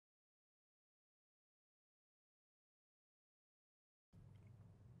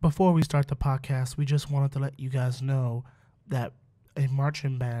Before we start the podcast, we just wanted to let you guys know that a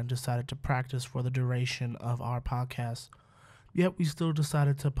marching band decided to practice for the duration of our podcast. Yet we still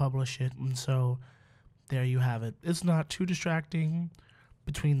decided to publish it, and so there you have it. It's not too distracting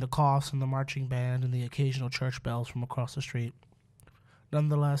between the coughs and the marching band and the occasional church bells from across the street.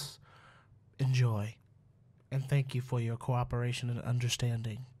 Nonetheless, enjoy, and thank you for your cooperation and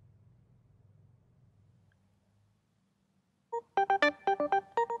understanding.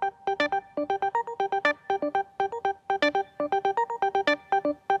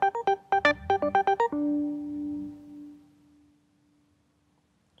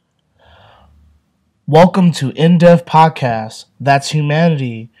 Welcome to Indev Podcast. That's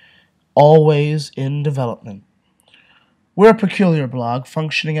humanity, always in development. We're a peculiar blog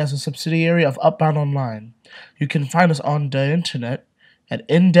functioning as a subsidiary of Upbound Online. You can find us on the internet at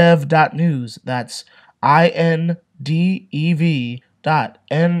indev.news. That's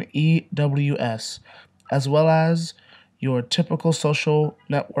INDEV.NEWS, as well as your typical social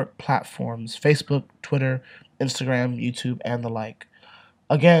network platforms: Facebook, Twitter, Instagram, YouTube, and the like.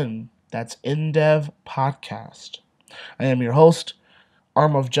 Again, that's Indev Podcast. I am your host,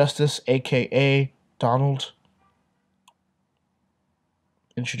 ArmofJustice, a.k.a. Donald.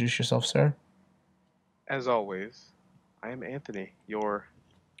 Introduce yourself, sir. As always, I am Anthony, your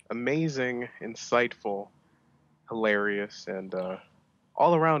amazing, insightful, hilarious, and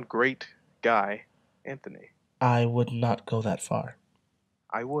all around great guy, Anthony. I would not go that far.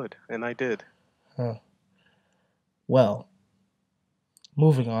 I would, and I did. Huh. Well,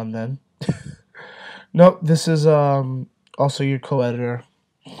 moving on then. No, this is also your co-editor,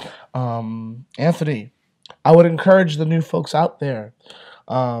 Anthony. I would encourage the new folks out there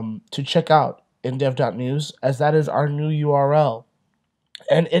to check out indev.news, as that is our new URL.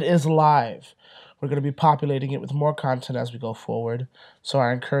 And it is live. We're going to be populating it with more content as we go forward. So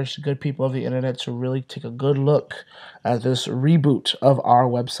I encourage the good people of the internet to really take a good look at this reboot of our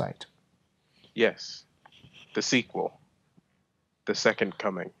website. Yes, the sequel, the second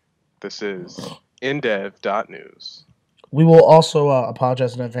coming. This is indev.news. We will also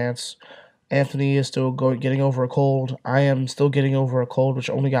apologize in advance. Anthony is still getting over a cold. I am still getting over a cold, which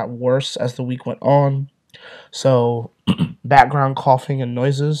only got worse as the week went on. So background coughing and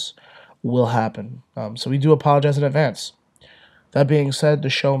noises will happen. So we do apologize in advance. That being said, the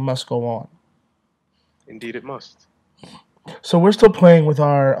show must go on. Indeed, it must. So we're still playing with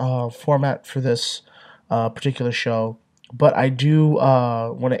our format for this particular show, but I do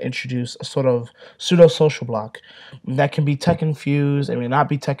want to introduce a sort of pseudo social block that can be tech infused. It may not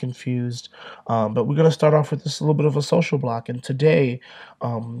be tech infused, but we're going to start off with this little bit of a social block. And today, we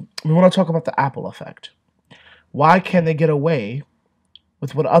want to talk about the Apple effect. Why can they get away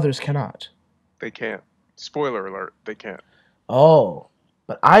with what others cannot? They can't. Spoiler alert, they can't. Oh,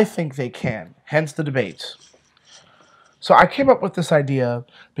 but I think they can. Hence the debate. So I came up with this idea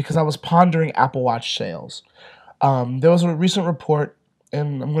because I was pondering Apple Watch sales. There was a recent report,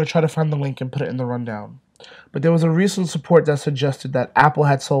 and I'm going to try to find the link and put it in the rundown. But there was a recent report that suggested that Apple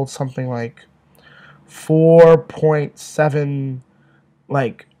had sold something like 4.7,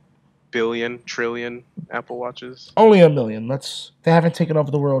 like Billion, trillion Apple Watches. only a million. They haven't taken over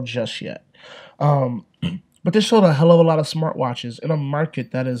the world just yet. But they sold a hell of a lot of smartwatches in a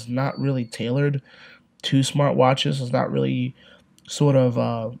market that is not really tailored to smartwatches. It's not really sort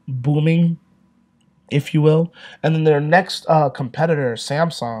of booming, if you will. And then their next competitor,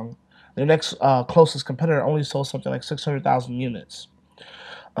 Samsung, their next closest competitor, only sold something like 600,000 units.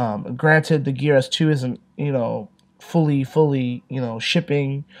 Granted, the Gear S2 isn't, fully,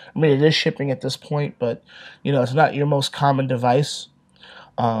 shipping. I mean, it is shipping at this point, but, it's not your most common device.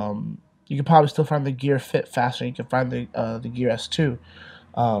 You can probably still find the Gear Fit faster than you can find the Gear S2.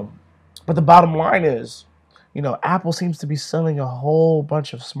 But the bottom line is, Apple seems to be selling a whole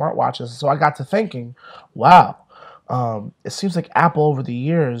bunch of smartwatches. So I got to thinking, wow, it seems like Apple over the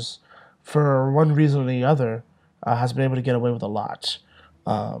years, for one reason or the other, has been able to get away with a lot.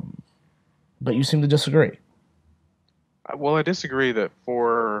 But you seem to disagree. Well, I disagree that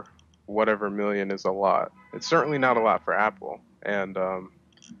four whatever million is a lot. It's certainly not a lot for Apple. And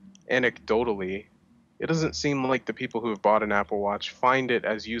anecdotally, it doesn't seem like the people who have bought an Apple Watch find it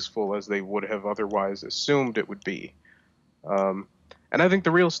as useful as they would have otherwise assumed it would be. Um, and I think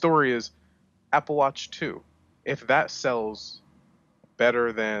the real story is Apple Watch 2. If that sells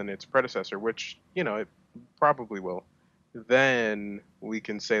better than its predecessor, which, it probably will, then we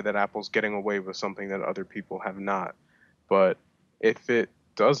can say that Apple's getting away with something that other people have not. But if it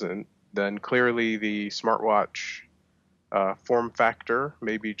doesn't, then clearly the smartwatch form factor,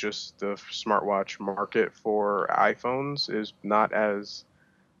 maybe just the smartwatch market for iPhones, is not as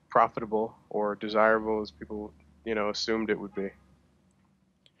profitable or desirable as people, assumed it would be.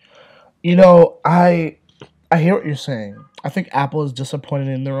 You know, I hear what you're saying. I think Apple is disappointed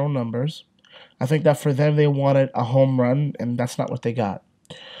in their own numbers. I think that for them they wanted a home run, and that's not what they got.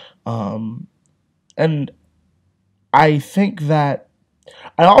 Um, and I think that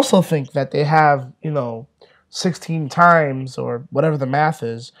I also think that they have 16 times or whatever the math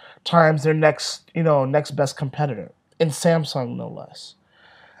is times their next best competitor in Samsung no less.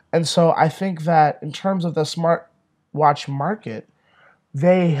 And so I think that in terms of the smartwatch market,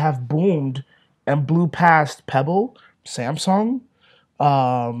 they have boomed and blew past Pebble, Samsung,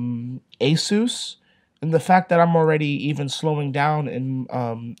 Asus, and the fact that I'm already even slowing down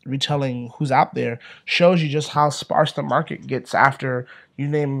and retelling who's out there shows you just how sparse the market gets after you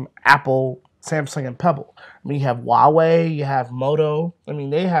name Apple, Samsung, and Pebble. I mean, you have Huawei, you have Moto. I mean,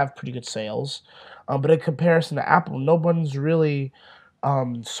 they have pretty good sales, but in comparison to Apple, no one's really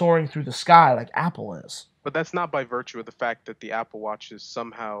soaring through the sky like Apple is. But that's not by virtue of the fact that the Apple Watch is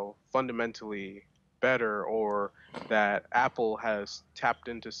somehow fundamentally better, or that Apple has tapped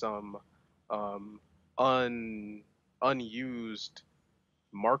into some um, un unused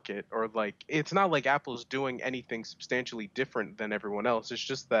market, or like it's not like Apple's doing anything substantially different than everyone else. It's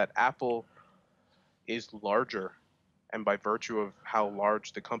just that Apple is larger, and by virtue of how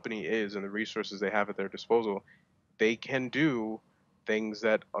large the company is and the resources they have at their disposal, they can do things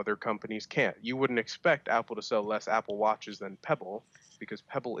that other companies can't. You wouldn't expect Apple to sell less Apple Watches than Pebble, because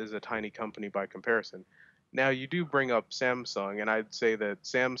Pebble is a tiny company by comparison. Now, you do bring up Samsung, and I'd say that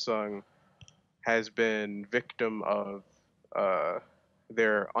Samsung has been victim of uh,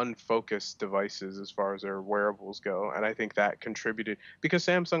 their unfocused devices as far as their wearables go, and I think that contributed, because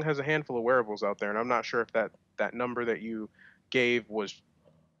Samsung has a handful of wearables out there, and I'm not sure if that number that you gave was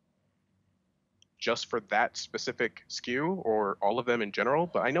just for that specific SKU or all of them in general,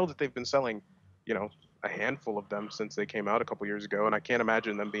 but I know that they've been selling, you know, a handful of them since they came out a couple years ago, and I can't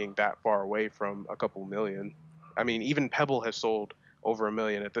imagine them being that far away from a couple million. I mean, even Pebble has sold over a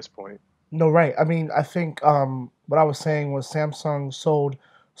million at this point. No, right. I mean, I think what I was saying was Samsung sold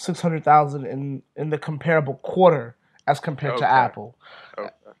 600,000 in the comparable quarter as compared to Okay. Apple, Okay.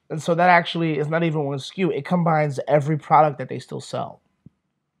 and so that actually is not even one SKU. It combines every product that they still sell.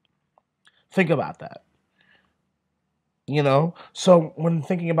 Think about that. So when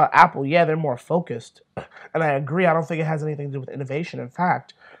thinking about Apple, yeah, they're more focused, and I agree. I don't think it has anything to do with innovation. In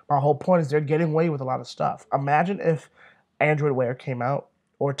fact, my whole point is they're getting away with a lot of stuff. Imagine if Android Wear came out,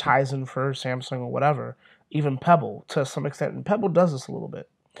 or Tizen for Samsung, or whatever, even Pebble to some extent, and Pebble does this a little bit.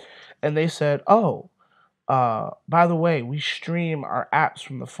 And they said, "Oh, by the way, we stream our apps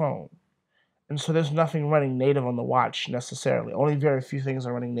from the phone." And so there's nothing running native on the watch necessarily. Only very few things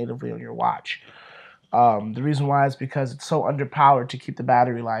are running natively on your watch. The reason why is because it's so underpowered to keep the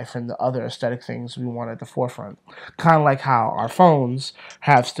battery life and the other aesthetic things we want at the forefront. Kind of like how our phones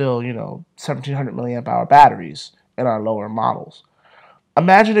have still, 1700 milliamp hour batteries in our lower models.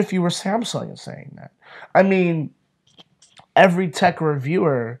 Imagine if you were Samsung and saying that. I mean, every tech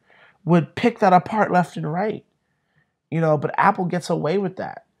reviewer would pick that apart left and right, but Apple gets away with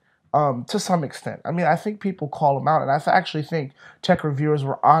that to some extent. I mean, I think people call them out, and actually think tech reviewers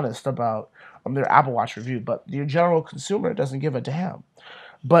were honest about their Apple Watch review, but your general consumer doesn't give a damn.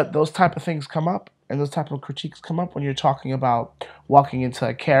 But those type of things come up, and those type of critiques come up when you're talking about walking into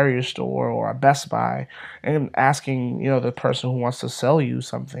a carrier store or a Best Buy and asking, the person who wants to sell you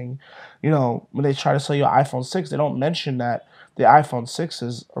something, when they try to sell you an iPhone 6, they don't mention that the iPhone 6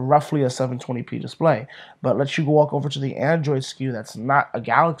 is roughly a 720p display, but let you walk over to the Android SKU that's not a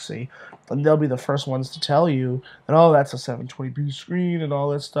Galaxy, and they'll be the first ones to tell you that, oh, that's a 720p screen and all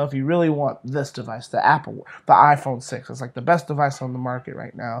that stuff. You really want this device, the iPhone 6. It's like the best device on the market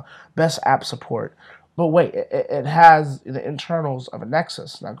right now, best app support. But wait, it has the internals of a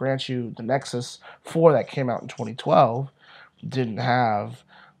Nexus. Now, grant you, the Nexus 4 that came out in 2012 didn't have,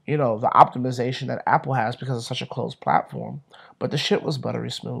 the optimization that Apple has because it's such a closed platform. But the shit was buttery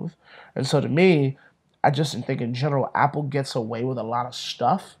smooth. And so to me, I just think in general, Apple gets away with a lot of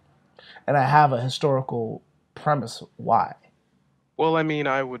stuff. And I have a historical premise why. Well, I mean,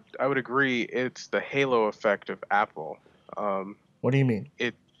 I would agree. It's the halo effect of Apple. Um, What do you mean?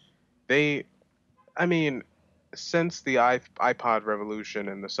 it they I mean, since the iPod revolution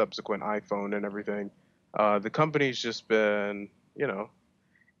and the subsequent iPhone and everything, the company's just been,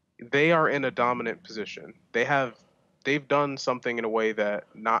 they are in a dominant position. They've done something in a way that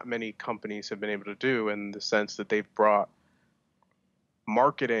not many companies have been able to do, in the sense that they've brought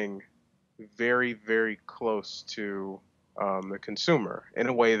marketing very, very close to the consumer in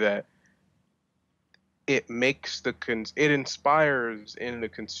a way that it makes it inspires in the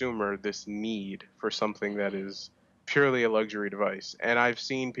consumer this need for something that is purely a luxury device. And I've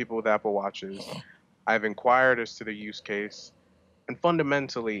seen people with Apple Watches. I've inquired as to the use case, and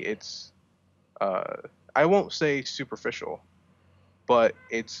fundamentally, it's uh, I won't say superficial, but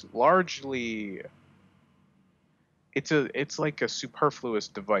it's largely it's like a superfluous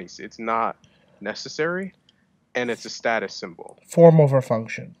device. It's not necessary, and it's a status symbol. Form over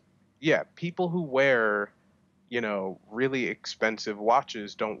function. Yeah, people who wear, really expensive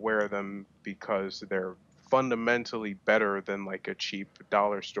watches don't wear them because they're fundamentally better than like a cheap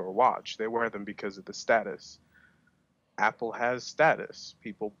dollar store watch. They wear them because of the status. Apple has status.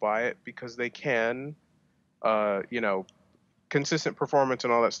 People buy it because they can. Uh, you know, Consistent performance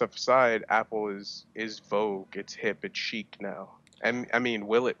and all that stuff aside, Apple is vogue. It's hip. It's chic now. And I mean,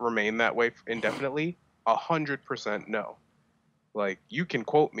 will it remain that way indefinitely? 100% no. Like you can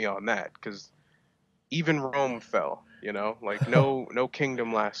quote me on that because even Rome fell. Like no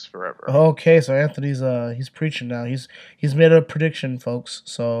kingdom lasts forever. Okay, so Anthony's he's preaching now. He's made a prediction, folks.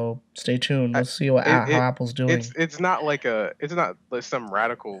 So stay tuned. I, Let's see what it, how it Apple's it's doing. it's not like it's not like some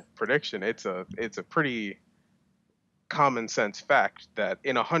radical prediction. It's a pretty common sense fact that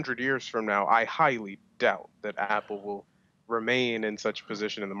in 100 years from now, I highly doubt that Apple will remain in such a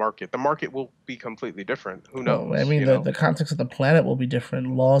position in the market. The market will be completely different. Who Well, I knows? mean, the context of the planet will be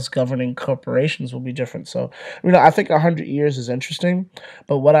different. Laws governing corporations will be different. So, I think 100 years is interesting,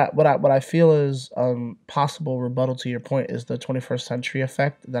 but what I feel is possible rebuttal to your point is the 21st century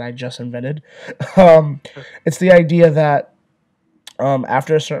effect that I just invented. um, it's the idea that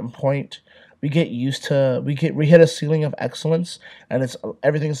after a certain point, we get used to we hit a ceiling of excellence, and it's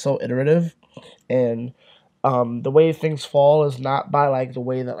everything's so iterative, and the way things fall is not by like the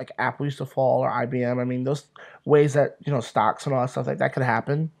way that like Apple used to fall or IBM. I mean, those ways that stocks and all that stuff like that could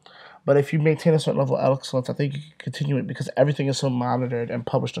happen. But if you maintain a certain level of excellence, I think you can continue it because everything is so monitored and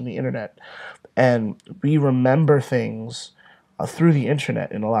published on the internet, and we remember things through the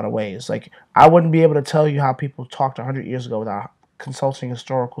internet in a lot of ways. Like I wouldn't be able to tell you how people talked 100 years ago without consulting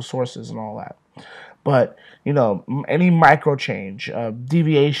historical sources and all that. But any micro change,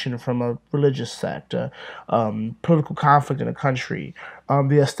 deviation from a religious sect, political conflict in a country,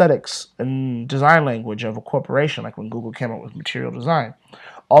 the aesthetics and design language of a corporation, like when Google came out with material design,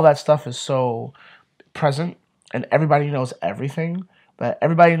 all that stuff is so present, and everybody knows everything. That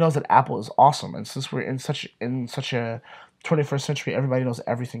everybody knows that Apple is awesome, and since we're in such a 21st century, everybody knows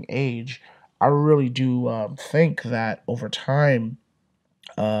everything age. I really do think that over time,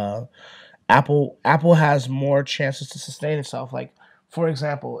 uh, Apple has more chances to sustain itself. Like, for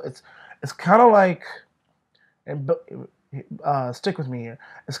example, it's kind of like, and stick with me here.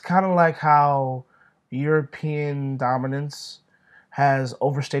 It's kind of like how European dominance has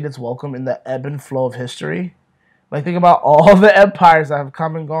overstayed its welcome in the ebb and flow of history. Like think about all the empires that have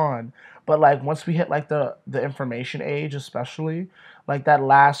come and gone. But like once we hit like the information age, especially like that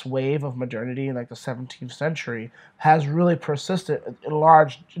last wave of modernity in like the 17th century has really persisted in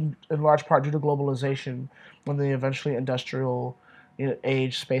large part due to globalization, when the eventually industrial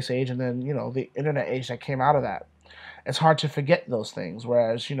age, space age, and then the internet age that came out of that. It's hard to forget those things.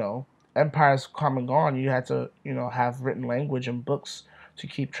 Whereas empires come and gone, you had to have written language and books to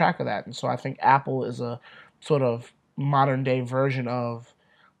keep track of that. And so I think Apple is a sort of modern day version of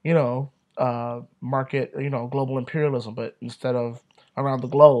market, global imperialism, but instead of around the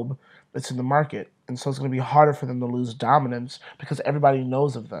globe, it's in the market. And so it's going to be harder for them to lose dominance because everybody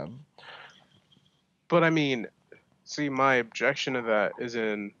knows of them. But I mean, see, my objection to that is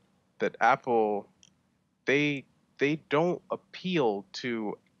in that Apple they they don't appeal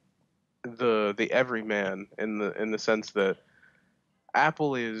to the everyman in the sense that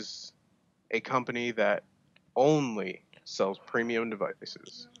Apple is a company that only sells premium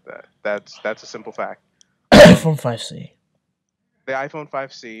devices. That's a simple fact. Um, iPhone 5C. the iPhone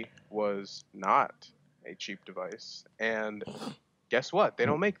 5C was not a cheap device, and guess what? They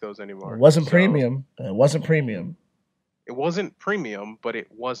don't make those It anymore. wasn't So premium. It wasn't premium. it wasn't premium, but it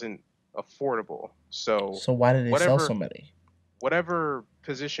wasn't affordable. So So why did they sell so whatever many? whatever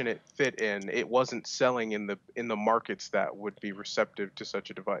position it fit in, it wasn't selling in the markets that would be receptive to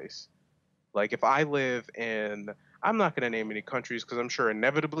such a device. Like if I live in, I'm not going to name any countries because I'm sure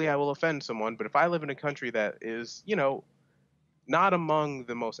inevitably I will offend someone, but if I live in a country that is, not among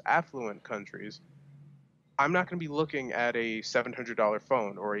the most affluent countries, I'm not going to be looking at a $700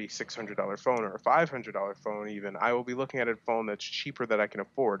 phone or a $600 phone or a $500 phone even. I will be looking at a phone that's cheaper that I can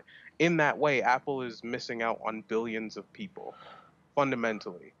afford. In that way, Apple is missing out on billions of people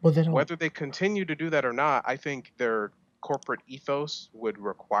fundamentally. Well, they don't. Whether they continue to do that or not, I think they're corporate ethos would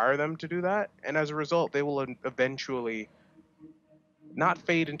require them to do that, and as a result, they will eventually not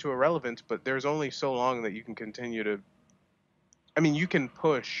fade into irrelevance. But there's only so long that you can continue to. I mean, you can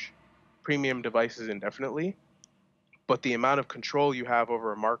push premium devices indefinitely, but the amount of control you have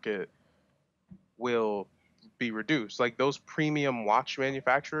over a market will be reduced. Like those premium watch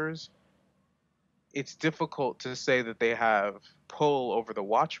manufacturers, it's difficult to say that they have pull over the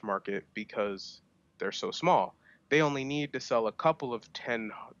watch market because they're so small. They only need to sell a couple of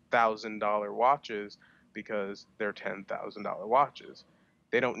 $10,000 watches because they're $10,000 watches.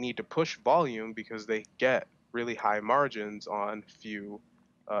 They don't need to push volume because they get really high margins on few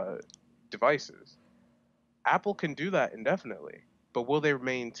uh, devices. Apple can do that indefinitely, but will they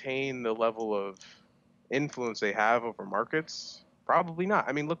maintain the level of influence they have over markets? Probably not.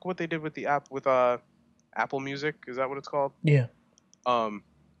 I mean, look what they did with the app with Apple Music. Is that what it's called? Yeah. Um,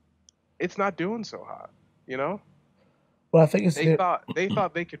 it's not doing so hot. You know, Well, I think it's they there.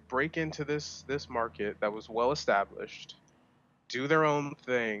 thought they could break into this market that was well established, do their own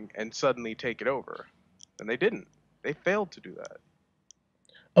thing, and suddenly take it over, and they didn't. They failed to do that.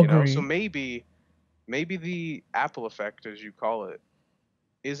 You know, so Agree. maybe the Apple effect, as you call it,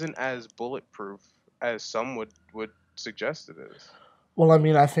 isn't as bulletproof as some would suggest it is. Well, I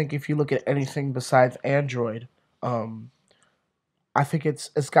mean, I think if you look at anything besides Android, um, I think it's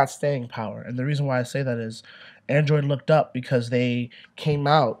got staying power. And the reason why I say that is Android looked up because they came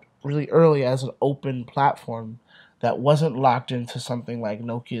out really early as an open platform that wasn't locked into something like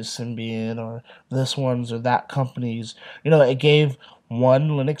Nokia's Symbian or this one's or that company's. You know, it gave one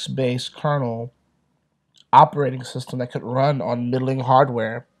Linux based kernel operating system that could run on middling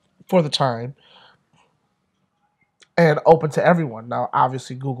hardware for the time and open to everyone. Now,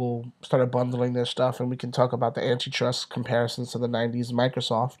 obviously, Google started bundling their stuff, and we can talk about the antitrust comparisons to the 90s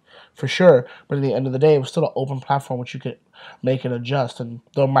Microsoft for sure. But at the end of the day, it was still an open platform which you could make and adjust. And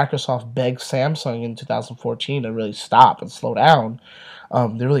though Microsoft begged Samsung in 2014 to really stop and slow down,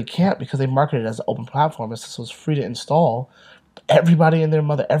 they really can't because they marketed it as an open platform. Since it was free to install, everybody and their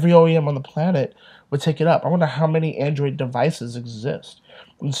mother, every OEM on the planet would take it up. I wonder how many Android devices exist.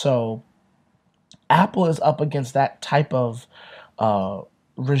 And so Apple is up against that type of uh,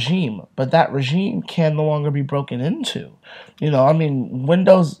 regime, but that regime can no longer be broken into. You know, I mean,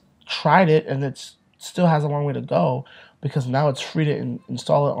 Windows tried it, and it still has a long way to go because now it's free to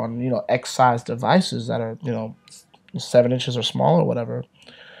install it on X-sized devices that are 7 inches or smaller, or whatever.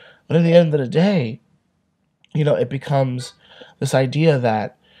 But at the end of the day, it becomes this idea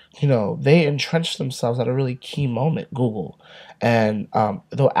that they entrenched themselves at a really key moment, Google, and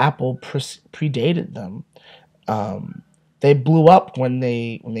though Apple predated them, um, they blew up when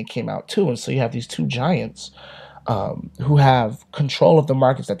they came out too, and so you have these two giants who have control of the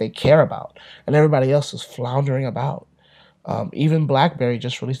markets that they care about, and everybody else is floundering about. Even BlackBerry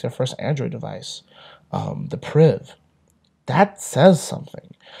just released their first Android device, the Priv. That says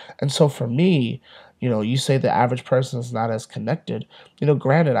something. And so for me, you say the average person is not as connected.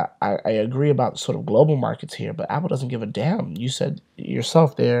 Granted, I agree about sort of global markets here, but Apple doesn't give a damn. You said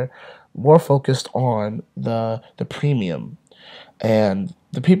yourself they're more focused on the premium and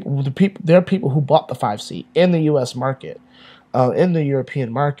the people. There are people who bought the 5C in the U.S. market, in the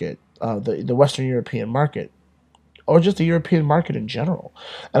European market, the Western European market, or just the European market in general.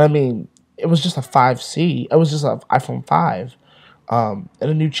 And I mean, it was just a 5C. It was just an iPhone 5 and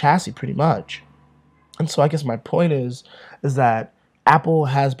a new chassis, pretty much. And so I guess my point is that Apple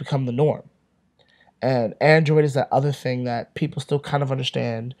has become the norm, and Android is that other thing that people still kind of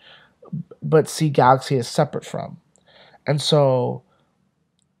understand, but see Galaxy as separate from. And so,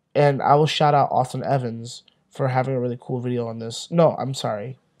 and I will shout out Austin Evans for having a really cool video on this. No, I'm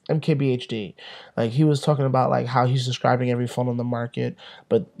sorry. MKBHD. Like he was talking about like how he's describing every phone on the market,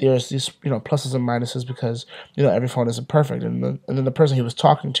 but there's these pluses and minuses because every phone isn't perfect. And then the person he was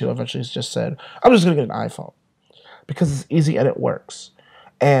talking to eventually just said, "I'm just gonna get an iPhone because it's easy and it works,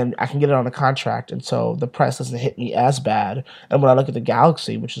 and I can get it on a contract, and so the price doesn't hit me as bad." And when I look at the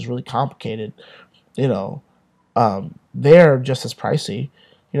Galaxy, which is really complicated, you know, they're just as pricey.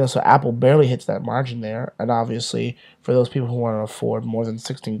 So Apple barely hits that margin there, and obviously for those people who want to afford more than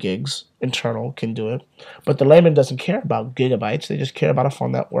 16 gigs internal can do it. But the layman doesn't care about gigabytes; they just care about a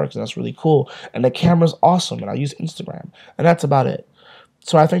phone that works, and that's really cool. And the camera's awesome, and I use Instagram, and that's about it.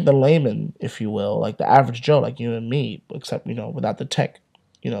 So I think the layman, if you will, like the average Joe, like you and me, except without the tech,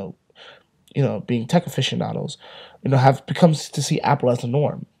 you know, being tech aficionados, have become to see Apple as the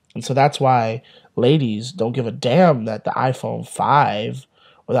norm. And so that's why ladies don't give a damn that the iPhone 5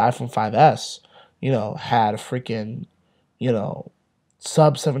 or the iPhone 5S, had a freaking, you know,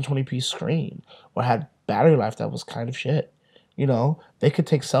 sub 720p screen or had battery life that was kind of shit. They could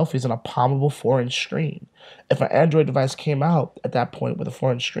take selfies on a palmable 4-inch screen. If an Android device came out at that point with a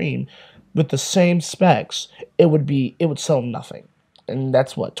 4-inch screen with the same specs, it would sell nothing. And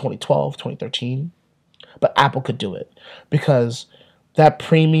that's what, 2012, 2013. But Apple could do it because that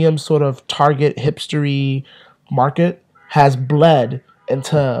premium sort of target hipstery market has bled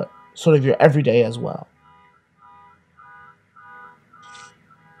into sort of your everyday as well.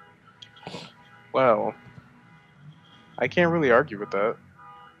 Well, I can't really argue with that.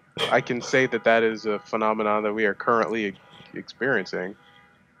 I can say that that is a phenomenon that we are currently experiencing.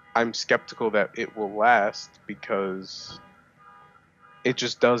 I'm skeptical that it will last because it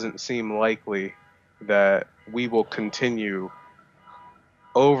just doesn't seem likely that we will continue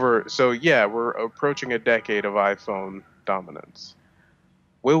over. So, yeah, we're approaching a decade of iPhone dominance.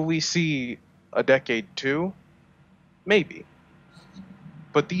 Will we see a decade two? Maybe.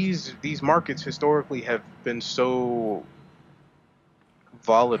 But these markets historically have been so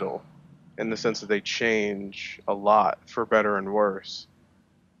volatile in the sense that they change a lot for better and worse.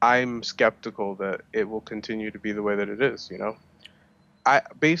 I'm skeptical that it will continue to be the way that it is, you know? I'll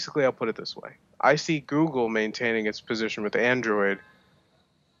put it this way. I see Google maintaining its position with Android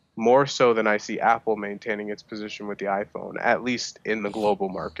more so than I see Apple maintaining its position with the iPhone, at least in the global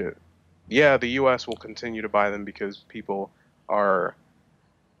market. Yeah, the US will continue to buy them because people are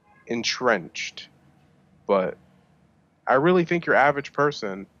entrenched, but I really think your average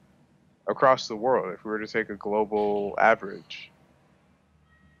person across the world, if we were to take a global average,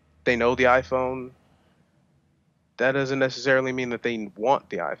 they know the iPhone. That doesn't necessarily mean that they want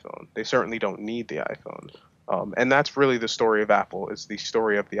the iPhone. They certainly don't need the iPhone. And that's really the story of Apple. It's the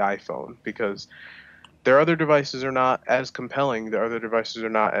story of the iPhone because their other devices are not as compelling. Their other devices are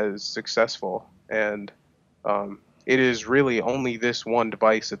not as successful. And it is really only this one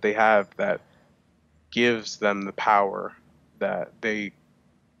device that they have that gives them the power that they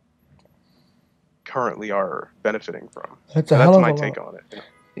currently are benefiting from. It's a And hell that's of a my take lot. on it.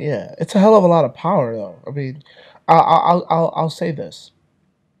 Yeah, it's a hell of a lot of power, though. I mean, I'll say this: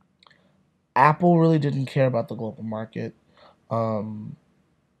 Apple really didn't care about the global market um,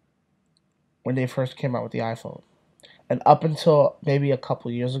 when they first came out with the iPhone, and up until maybe a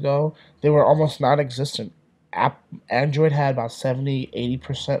couple years ago, they were almost non-existent. Android had about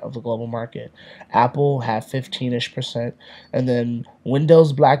 70-80% of the global market. Apple had 15-ish%, and then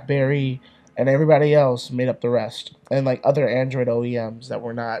Windows, BlackBerry, and everybody else made up the rest. And like other Android OEMs that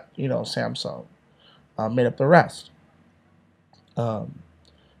were not, Samsung, made up the rest. Um,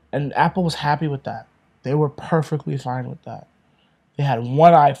 and Apple was happy with that. They were perfectly fine with that. They had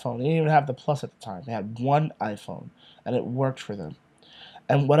one iPhone. They didn't even have the Plus at the time. They had one iPhone, and it worked for them.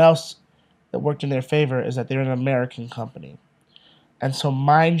 And what else that worked in their favor is that they're an American company. And so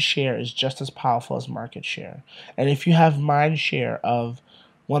mind share is just as powerful as market share. And if you have mind share of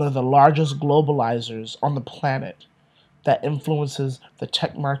one of the largest globalizers on the planet that influences the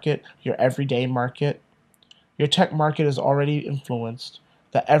tech market, your everyday market, your tech market is already influenced.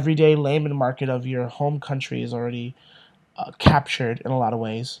 The everyday layman market of your home country is already captured in a lot of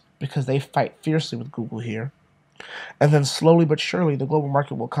ways because they fight fiercely with Google here. And then slowly but surely, the global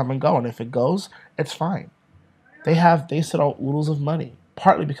market will come and go. And if it goes, it's fine. They sit on oodles of money,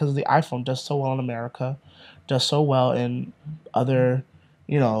 partly because the iPhone does so well in America, does so well in other,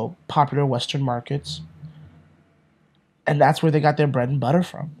 popular Western markets, and that's where they got their bread and butter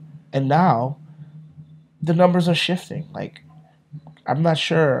from. And now the numbers are shifting. Like I'm not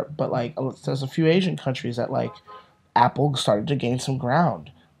sure, but like there's a few Asian countries that like Apple started to gain some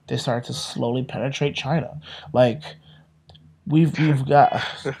ground. They started to slowly penetrate China. Like we've got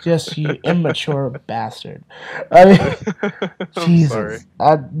just you immature bastard. I mean, I'm sorry. Jesus,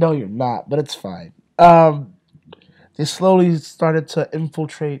 I know you're not, but it's fine. They slowly started to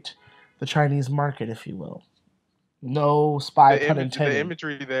infiltrate the Chinese market, if you will. No spy pun The intended.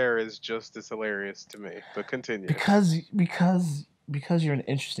 imagery there is just as hilarious to me. But continue. Because you're an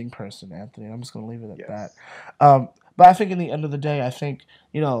interesting person, Anthony. I'm just gonna leave it at that. Yes. But I think in the end of the day, I think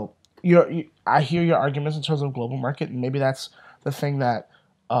I hear your arguments in terms of global market, and maybe that's the thing that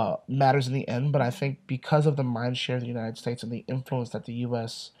matters in the end. But I think because of the mind share of the United States and the influence that the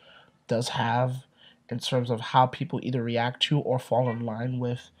U.S. does have in terms of how people either react to or fall in line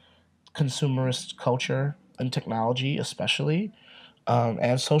with consumerist culture and technology, especially,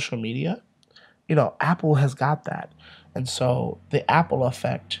 and social media, Apple has got that. And so the Apple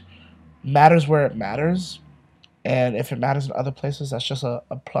effect matters where it matters. And if it matters in other places, that's just a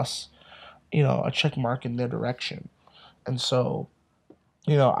plus, a check mark in their direction. And so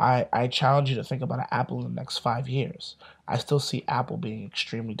I challenge you to think about Apple in the next 5 years. I still see Apple being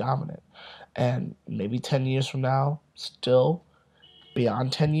extremely dominant. And maybe 10 years from now, still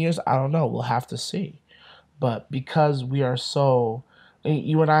beyond 10 years, I don't know. We'll have to see. But because we are so,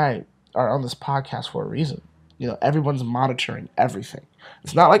 you and I are on this podcast for a reason. Everyone's monitoring everything.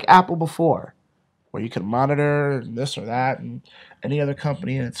 It's not like Apple before, where you can monitor this or that and any other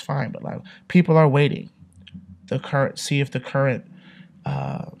company and it's fine. But like people are waiting see if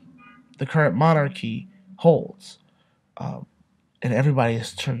uh, the current monarchy holds, um, and everybody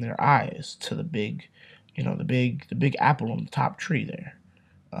has turned their eyes to the big apple on the top tree there,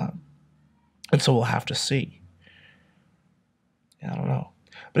 um, and so we'll have to see. I don't know,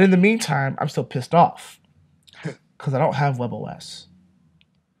 but in the meantime, I'm still pissed off because I don't have WebOS.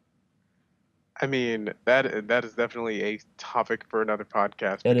 I mean, that is definitely a topic for another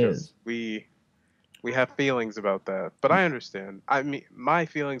podcast It because is. we have feelings about that. But I understand. I mean, my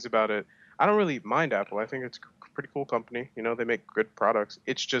feelings about it, I don't really mind Apple. I think it's a pretty cool company. They make good products.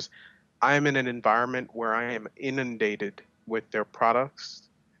 It's just I'm in an environment where I am inundated with their products,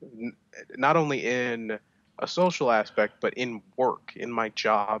 n- not only in a social aspect, but in work, in my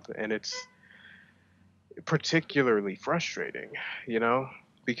job, and it's particularly frustrating, you know,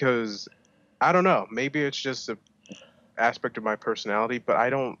 because I don't know, maybe it's just a aspect of my personality, but I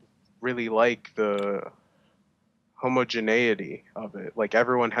don't really like the homogeneity of it. Like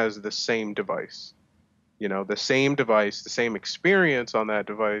everyone has the same device, the same device, the same experience on that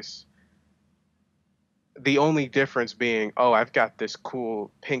device. The only difference being, oh, I've got this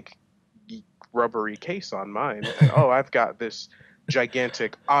cool pink rubbery case on mine, and oh, I've got this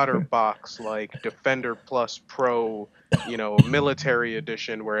gigantic OtterBox like Defender Plus Pro, military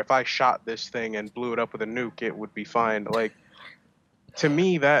edition, where if I shot this thing and blew it up with a nuke, it would be fine. Like to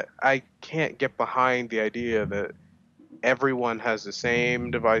me, that I can't get behind the idea that everyone has the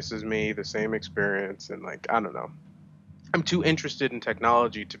same device as me, the same experience, and like I don't know. I'm too interested in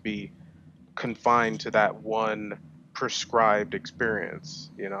technology to be confined to that one prescribed experience.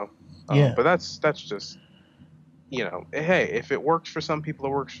 Yeah, But that's just hey, if it works for some people, it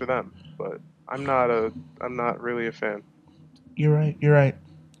works for them. But I'm not a I'm not really a fan. you're right. You're right.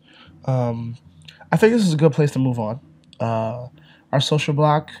 Um, I think this is a good place to move on. Uh, our social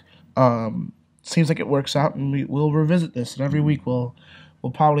block um, seems like it works out, and we'll revisit this. And every week we'll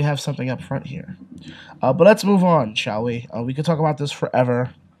probably have something up front here. But let's move on, shall we? We could talk about this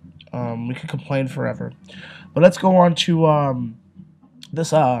forever. We could complain forever. But let's go on to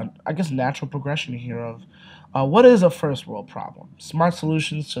this, I guess, natural progression here of what is a first world problem? Smart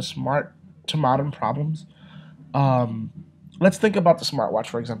solutions to modern problems. Um, let's think about the smartwatch,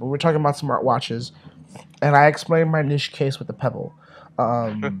 for example. We're talking about smartwatches, and I explained my niche case with the Pebble.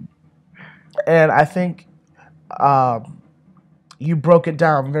 Um, and I think um, you broke it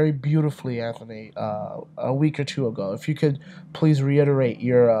down very beautifully, Anthony, a week or two ago. If you could please reiterate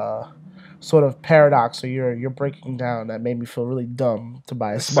your sort of paradox or your breaking down, that made me feel really dumb to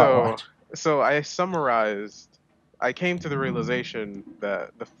buy a so smartwatch. so I summarized. I came to the realization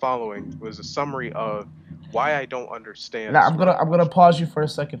that the following was a summary of why I don't understand Now I'm gonna smartwatches. pause you for a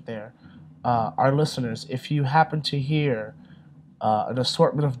second there. Our listeners, if you happen to hear an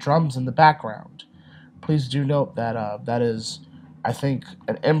assortment of drums in the background, please do note that that is, I think,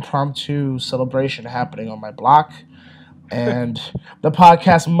 an impromptu celebration happening on my block, and the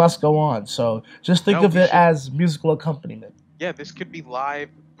podcast must go on. So just think No, of we it should. as musical accompaniment. Yeah, this could be live,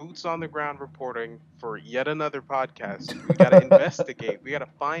 boots on the ground reporting for yet another podcast. We got to investigate. We got to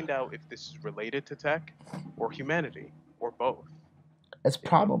find out if this is related to tech or humanity or both. It's You know?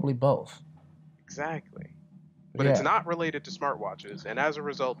 probably both. Exactly. But it's Yeah, not related to smartwatches, and as a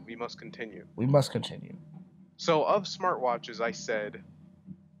result, we must continue. we must continue. So, of smartwatches, I said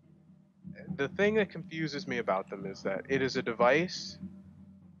the thing that confuses me about them is that it is a device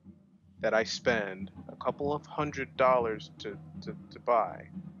that I spend a couple of $100s to buy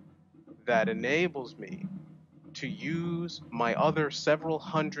that enables me to use my other several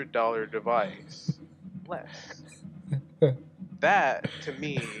 $100 device less. That, to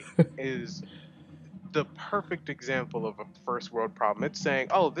me, is the perfect example of a first world problem. It's saying,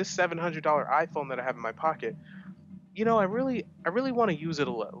 "Oh, this $700 iPhone that I have in my pocket, I really want to use it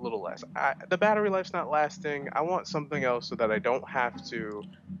a little less. The battery life's not lasting. I want something else so that I don't have to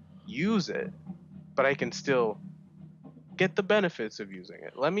use it, but I can still get the benefits of using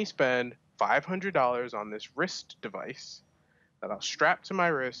it. Let me spend $500 on this wrist device that I'll strap to my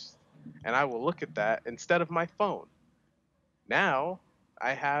wrist, and I will look at that instead of my phone. Now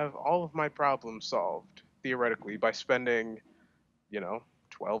I have all of my problems solved theoretically by spending,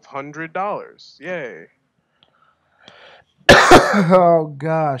 $1,200. Yay. Oh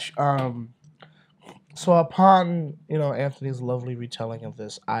gosh. So upon Anthony's lovely retelling of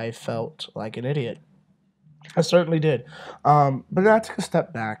this, I felt like an idiot. I certainly did. But then I took a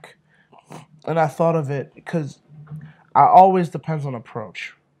step back and I thought of it because I always depends on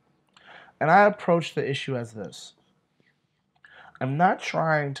approach. And I approach the issue as this: I'm not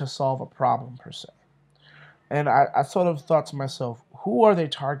trying to solve a problem per se. And I sort of thought to myself, who are they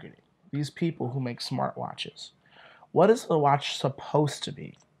targeting? These people who make smartwatches. What is the watch supposed to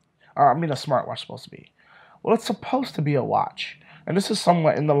be? Or I mean, a smartwatch supposed to be? Well, it's supposed to be a watch. And this is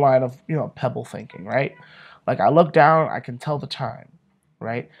somewhat in the line of, pebble thinking, right? Like I look down, I can tell the time,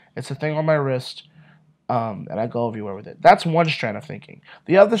 right? It's a thing on my wrist, and I go everywhere with it. That's one strand of thinking.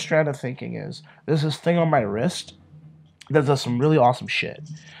 The other strand of thinking is there's this thing on my wrist that does some really awesome shit.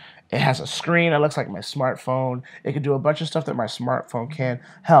 It has a screen that looks like my smartphone. It can do a bunch of stuff that my smartphone can.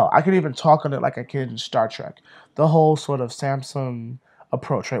 Hell, I could even talk on it like I could in Star Trek. The whole sort of Samsung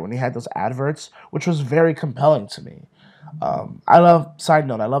approach, right? When he had those adverts, which was very compelling to me. I love. Side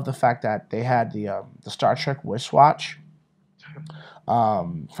note: I love the fact that they had the Star Trek wristwatch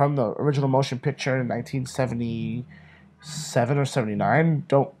from the original motion picture in 1977 or 79.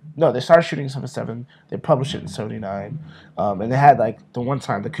 Don't no, they started shooting in 77. They published it in 79, and they had like the one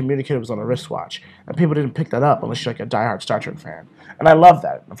time the communicator was on a wristwatch, and people didn't pick that up unless you're like a diehard Star Trek fan. And I love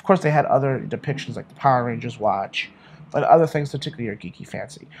that. Of course, they had other depictions like the Power Rangers watch, and other things particularly your geeky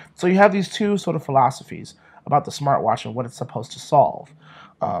fancy. So you have these two sort of philosophies about the smartwatch and what it's supposed to solve.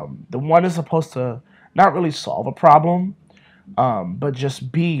 The one is supposed to not really solve a problem, but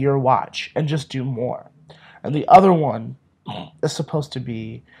just be your watch and just do more. And the other one is supposed to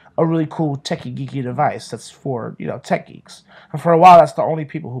be a really cool techie geeky device that's for tech geeks. And for a while, that's the only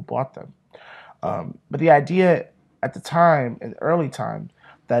people who bought them. But the idea at the time, in early time,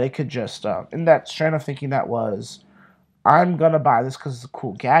 that it could just in that strand of thinking that was, I'm gonna buy this because it's a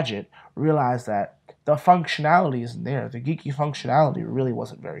cool gadget. Realize that the functionality isn't there. The geeky functionality really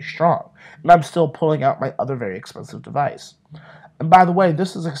wasn't very strong, and I'm still pulling out my other very expensive device. And by the way,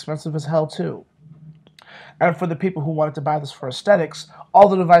 this is expensive as hell too. And for the people who wanted to buy this for aesthetics, all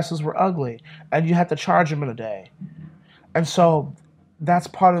the devices were ugly, and you had to charge them in a day. And so that's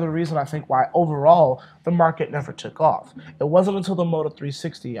part of the reason I think why overall the market never took off. It wasn't until the Moto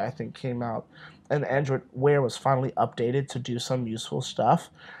 360 I think came out and Android Wear was finally updated to do some useful stuff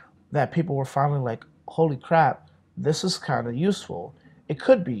that people were finally like, holy crap, this is kind of useful. It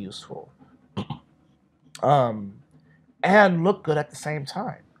could be useful. Um, and look good at the same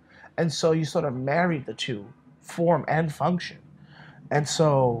time. And so you sort of married the two, form and function. And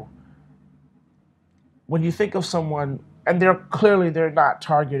so when you think of someone, and they're not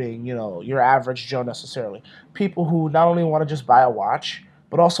targeting your average Joe necessarily. People who not only want to just buy a watch,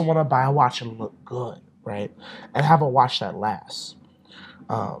 but also want to buy a watch and look good, right? And have a watch that lasts.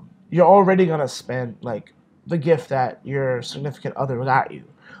 You're already gonna spend like the gift that your significant other got you.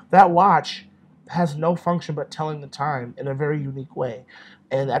 That watch has no function but telling the time in a very unique way.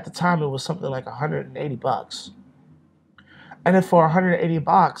 And at the time, it was something like $180. And then for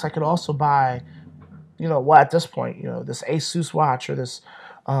 $180, I could also buy, well, at this point, this Asus watch or this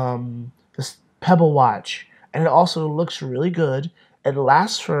Pebble watch, and it also looks really good. It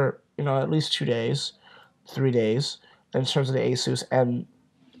lasts for at least 2 days, 3 days in terms of the Asus, and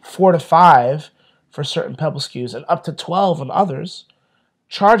 4 to 5 for certain Pebble SKUs, and up to 12 on others.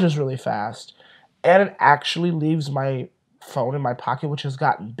 Charges really fast, and it actually leaves my phone in my pocket, which has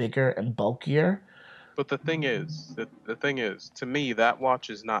gotten bigger and bulkier. But the thing is, to me, that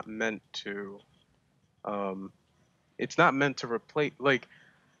watch is not meant to. Um, it's not meant to replace. Like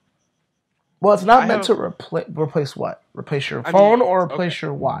Well, it's not I meant to have. replace what? Replace your I mean, phone or okay, replace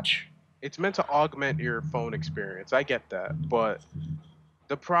your watch? it's meant to augment your phone experience. I get that, but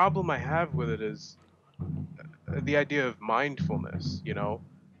the problem I have with it is the idea of mindfulness.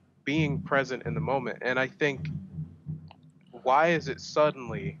 Being present in the moment. And I think, why is it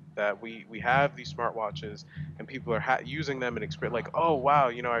suddenly that we have these smartwatches and people are using them and experience like, oh wow,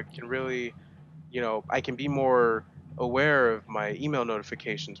 I can really, I can be more aware of my email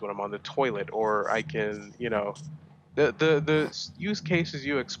notifications when I'm on the toilet, or I can, the use cases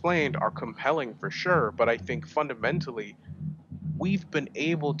you explained are compelling for sure, but I think fundamentally we've been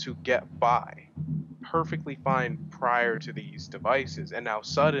able to get by perfectly fine prior to these devices, and now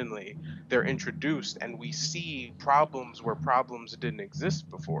suddenly they're introduced and we see problems where problems didn't exist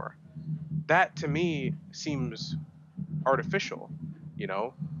before. That to me seems artificial. you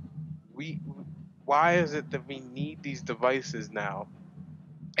know we Why is it that we need these devices now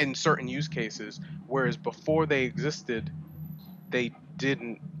in certain use cases, whereas before they existed they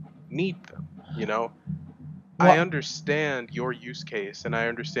didn't need them? I Well, understand your use case and I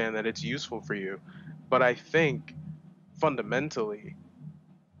understand that it's useful for you, but I think fundamentally,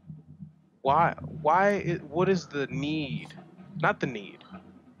 what is the need? Not the need,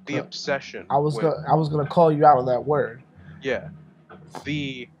 the obsession with, I was gonna call you out on that word. yeah,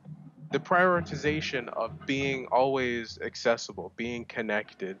 the the prioritization of being always accessible, being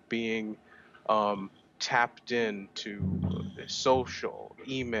connected, being um, tapped into social,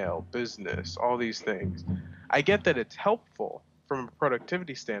 email, business, all these things. I get that it's helpful from a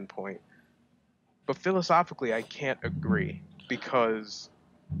productivity standpoint, but philosophically, I can't agree because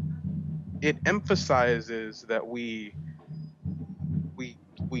it emphasizes that we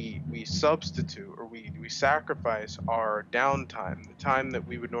we substitute or we sacrifice our downtime, the time that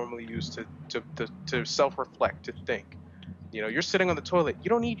we would normally use to self-reflect, to think. You know, you're sitting on the toilet, you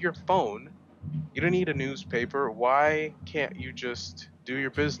don't need your phone, you don't need a newspaper. Why can't you just do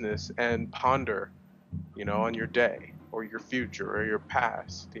your business and ponder, on your day or your future or your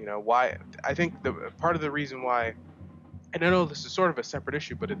past? Why I think the part of the reason why, and I know this is sort of a separate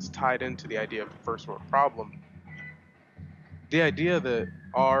issue, but it's tied into the idea of a first world problem, the idea that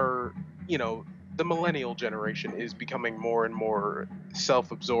our, the millennial generation is becoming more and more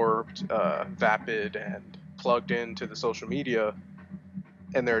self-absorbed, vapid, and plugged into the social media,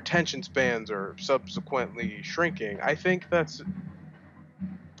 and their attention spans are subsequently shrinking. I think that's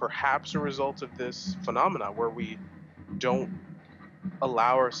perhaps a result of this phenomena where we don't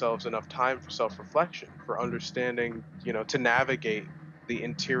allow ourselves enough time for self-reflection, for understanding, to navigate the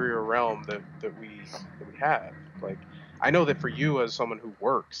interior realm that we have. Like, I know that for you as someone who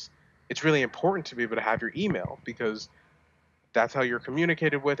works, it's really important to be able to have your email because that's how you're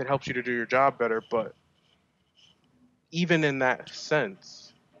communicated with. It helps you to do your job better. But even in that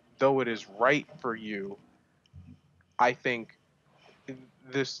sense, though it is right for you, I think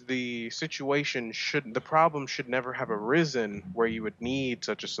the problem should never have arisen where you would need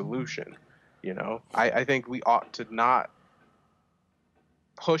such a solution. I think we ought to not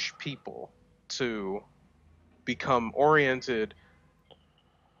push people to become oriented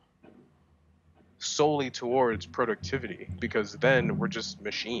solely towards productivity, because then we're just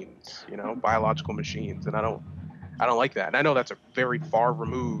machines, biological machines, and I don't like that. And I know that's a very far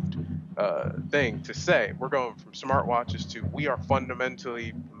removed thing to say. We're going from smartwatches to we are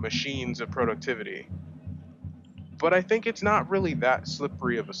fundamentally machines of productivity. But I think it's not really that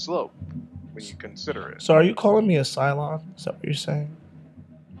slippery of a slope when you consider it. So are you calling me a Cylon? Is that what you're saying?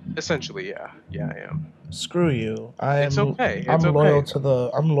 Essentially, yeah. Yeah, I am. Screw you. It's okay. It's I'm okay, loyal to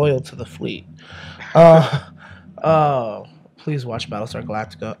though. the fleet. Uh please watch Battlestar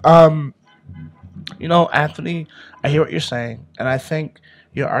Galactica. Anthony, I hear what you're saying, and I think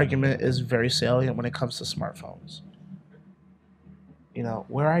your argument is very salient when it comes to smartphones.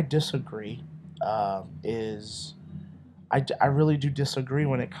 Where I disagree is I really do disagree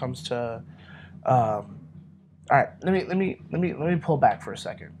when it comes to. All right, let me pull back for a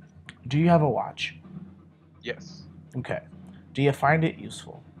second. Do you have a watch? Yes. Okay. Do you find it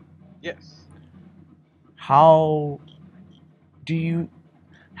useful? Yes. How do you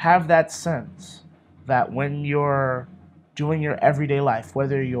have that sense that when you're doing your everyday life,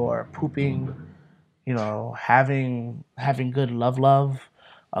 whether you're pooping, having good love,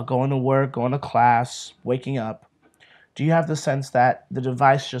 going to work, going to class, waking up, do you have the sense that the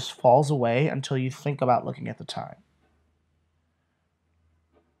device just falls away until you think about looking at the time?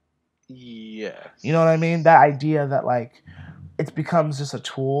 You know what I mean? Yes. That idea that like it becomes just a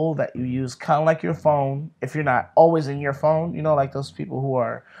tool that you use kind of like your phone if you're not always in your phone, like those people who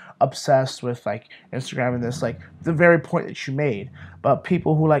are obsessed with like Instagram and this, like the very point that you made. But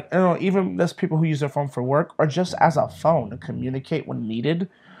people who like, I don't know, even there's people who use their phone for work or just as a phone to communicate when needed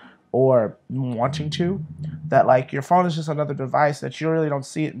or wanting to, that like your phone is just another device that you really don't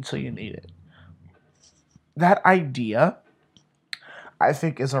see it until you need it. That idea, I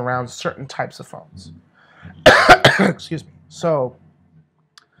think, is around certain types of phones. Excuse me. So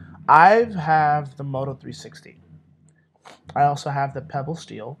I have the Moto 360. I also have the Pebble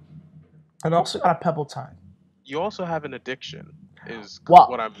Steel, and I also got a Pebble Time. You also have an addiction, is Well,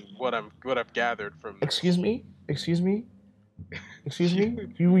 what I've gathered from excuse this. me, excuse me, excuse You, me.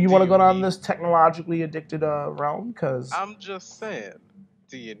 You do want to you go down need? this technologically addicted realm? Because I'm just saying.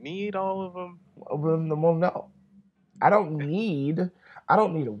 Do you need all of them? well, no, I don't need. I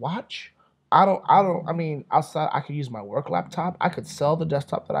don't need a watch. I don't. I don't. I mean, outside, I could use my work laptop. I could sell the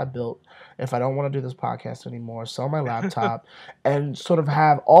desktop that I built if I don't want to do this podcast anymore. Sell my laptop, and sort of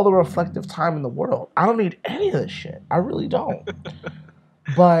have all the reflective time in the world. I don't need any of this shit. I really don't.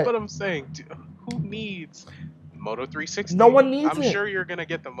 But But I'm saying, who needs Moto No 360. one needs I'm it. sure you're gonna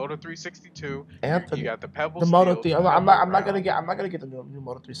get the Moto 362. You Anthony, got the Pebble the Moto Steel, 3. the I'm Pebble not. I'm not gonna Round. get. I'm not gonna get the new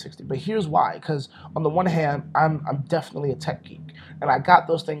Moto 360. But here's why. Because on the one hand, I'm definitely a tech geek, and I got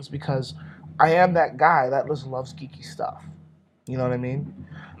those things because I am that guy that just loves geeky stuff. You know what I mean?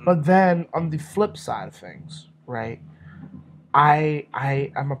 Mm. But then on the flip side of things, right? I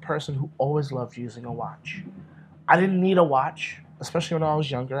am a person who always loved using a watch. I didn't need a watch, especially when I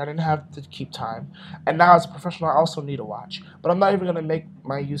was younger. I didn't have to keep time. And now as a professional, I also need a watch. But I'm not even going to make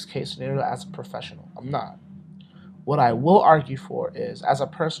my use case scenario as a professional. I'm not. What I will argue for is as a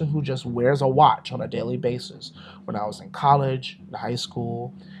person who just wears a watch on a daily basis, when I was in college, in high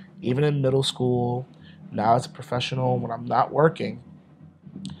school, even in middle school, now as a professional, when I'm not working,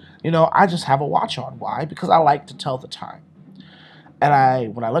 I just have a watch on. Why? Because I like to tell the time.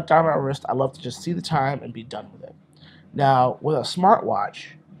 And when I look down at my wrist, I love to just see the time and be done with it. Now, with a smartwatch,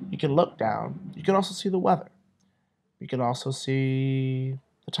 you can look down. You can also see the weather. You can also see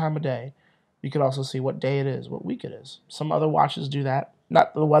the time of day. You can also see what day it is, what week it is. Some other watches do that.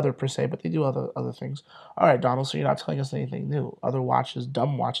 Not the weather per se, but they do other things. All right, Donald, so you're not telling us anything new. Other watches,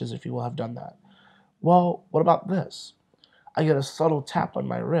 dumb watches, if you will, have done that. Well, what about this? I get a subtle tap on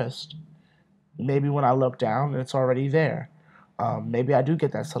my wrist. Maybe when I look down, it's already there. Maybe I do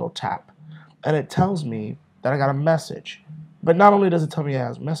get that subtle tap. And it tells me that I got a message. But not only does it tell me it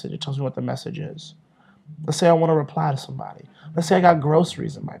has a message, it tells me what the message is. Let's say I want to reply to somebody. Let's say I got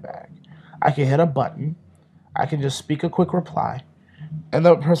groceries in my bag. I can hit a button. I can just speak a quick reply, and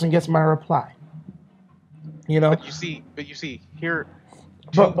the person gets my reply. You know, But you see, here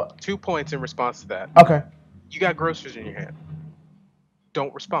but, two but two points in response to that. okay. You got groceries in your hand.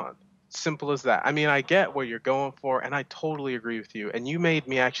 Don't respond. Simple as that. I mean, I get what you're going for, and I totally agree with you. And you made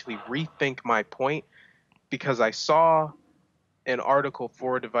me actually rethink my point because I saw an article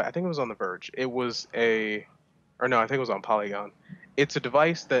for a device. I think it was on The Verge. It was or no, I think it was on Polygon. It's a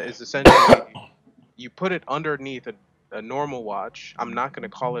device that is essentially you put it underneath a normal watch. I'm not going to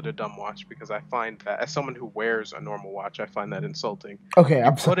call it a dumb watch because I find that as someone who wears a normal watch, I find that insulting. Okay, You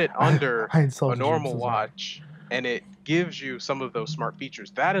I'm sorry. put it under I a insulted you. I'm normal so sorry. watch and it gives you some of those smart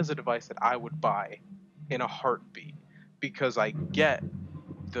features. That is a device that I would buy in a heartbeat because I get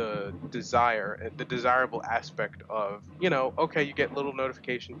the desirable aspect of, okay, you get little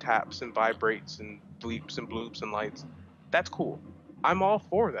notification taps and vibrates and bleeps and bloops and lights. That's cool. I'm all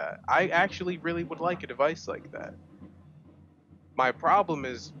for that. I actually really would like a device like that. My problem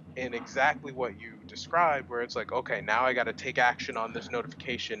is in exactly what you described, where it's like, okay, now I got to take action on this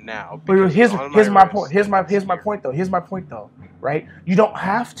notification now But because it's here's on my here's my point. wrist Here's and my it's here's my here. point though. Here's my point though. Right? You don't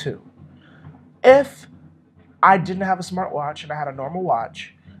have to. If I didn't have a smartwatch and I had a normal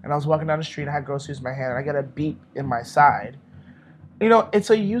watch and I was walking down the street, I had groceries in my hand, and I get a beep in my side. It's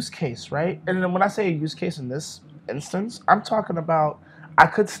a use case, right? And then when I say a use case in this instance, I'm talking about I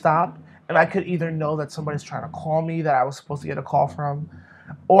could stop and I could either know that somebody's trying to call me that I was supposed to get a call from,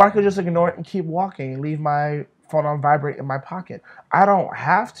 or I could just ignore it and keep walking and leave my phone on vibrate in my pocket. I don't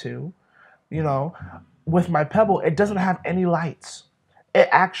have to, you know. With my Pebble, it doesn't have any lights. It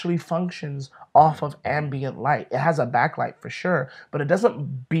actually functions off of ambient light. It has a backlight for sure, but it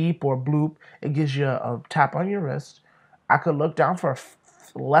doesn't beep or bloop. It gives you a tap on your wrist. I could look down for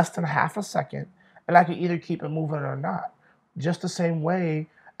less than half a second, and I could either keep it moving or not. Just the same way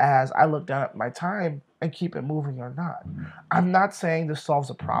as I look down at my time and keep it moving or not. I'm not saying this solves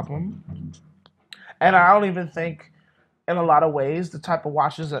a problem, and I don't even think in a lot of ways, the type of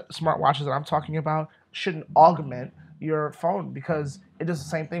smart watches that I'm talking about, shouldn't augment your phone because it does the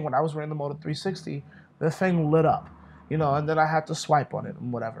same thing. When I was wearing the Moto 360, the thing lit up, and then I had to swipe on it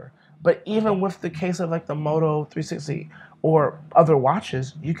and whatever. But even with the case of like the Moto 360 or other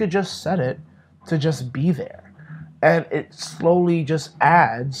watches, you could just set it to just be there, and it slowly just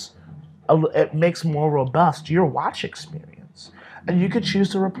it makes more robust your watch experience. And you could choose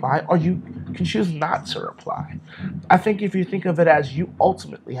to reply or you can choose not to reply. I think if you think of it as you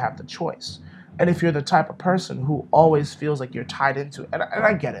ultimately have the choice. And if you're the type of person who always feels like you're tied into it, and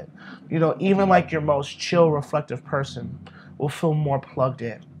I get it, even like your most chill, reflective person will feel more plugged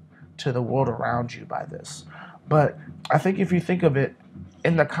in to the world around you by this. But I think if you think of it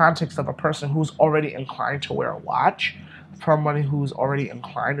in the context of a person who's already inclined to wear a watch, somebody who's already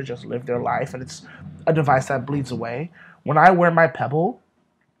inclined to just live their life, and it's a device that bleeds away. When I wear my Pebble,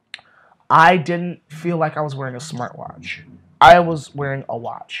 I didn't feel like I was wearing a smartwatch. I was wearing a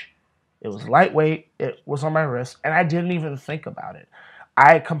watch. It was lightweight, it was on my wrist, and I didn't even think about it.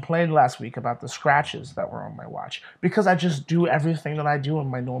 I complained last week about the scratches that were on my watch because I just do everything that I do in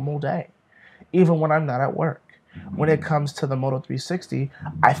my normal day, even when I'm not at work. When it comes to the Moto 360,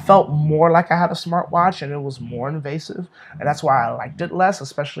 I felt more like I had a smartwatch and it was more invasive, and that's why I liked it less,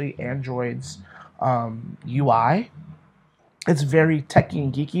 especially Android's UI. It's very techy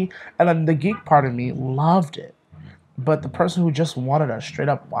and geeky, and then the geek part of me loved it. But the person who just wanted a straight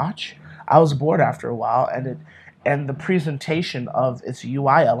up watch, I was bored after a while, and the presentation of its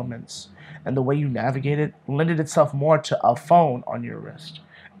UI elements and the way you navigate it lended itself more to a phone on your wrist.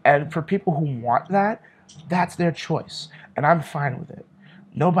 And for people who want that, that's their choice, and I'm fine with it.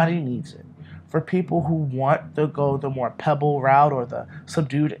 Nobody needs it. For people who want to go the more pebble route or the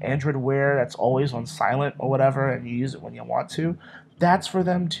subdued Android wear that's always on silent or whatever, and you use it when you want to, that's for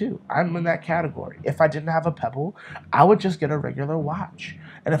them too. I'm in that category. If I didn't have a pebble, I would just get a regular watch.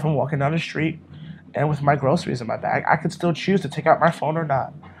 And if I'm walking down the street and with my groceries in my bag, I could still choose to take out my phone or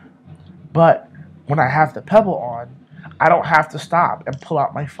not. But when I have the Pebble on, I don't have to stop and pull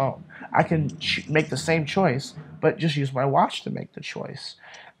out my phone. I can make the same choice, but just use my watch to make the choice.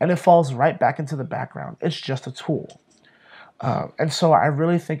 And it falls right back into the background. It's just a tool. And so I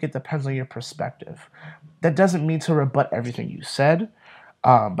really think it depends on your perspective. That doesn't mean to rebut everything you said,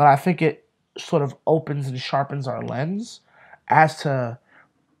 but I think it sort of opens and sharpens our lens as to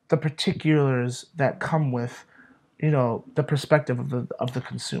the particulars that come with, the perspective of the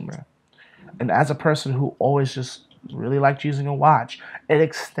consumer. And as a person who always just really liked using a watch, it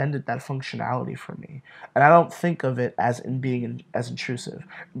extended that functionality for me. And I don't think of it as in being as intrusive.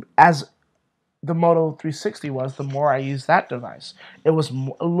 As the Moto 360 was, the more I used that device, it was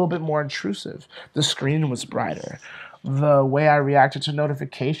a little bit more intrusive. The screen was brighter. The way I reacted to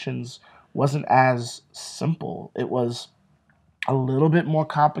notifications wasn't as simple. It was a little bit more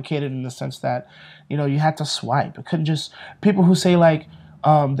complicated in the sense that, you had to swipe. It couldn't just people who say like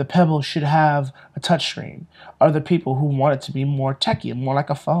the Pebble should have a touchscreen are the people who want it to be more techy and more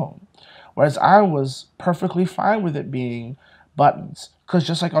like a phone. Whereas I was perfectly fine with it being buttons. Because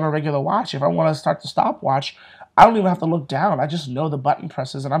just like on a regular watch, if I want to start the stopwatch, I don't even have to look down. I just know the button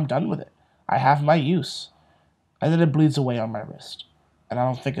presses and I'm done with it. I have my use. And then it bleeds away on my wrist. And I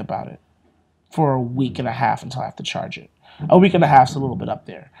don't think about it for a week and a half until I have to charge it. A week and a half's a little bit up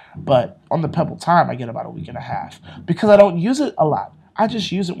there. But on the Pebble Time, I get about a week and a half because I don't use it a lot. I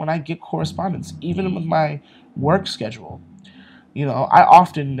just use it when I get correspondence, even with my work schedule. I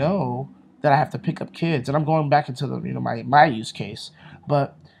often know that I have to pick up kids, and I'm going back into the my use case,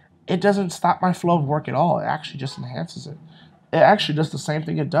 but it doesn't stop my flow of work at all. It actually just enhances it. It actually does the same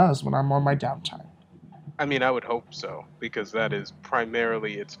thing it does when I'm on my downtime. I mean, I would hope so, because that is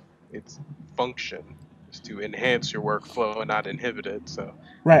primarily its function, is to enhance your workflow and not inhibit it. So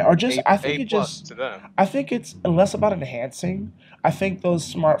Right, or just a plus to them. I think it's less about enhancing. I think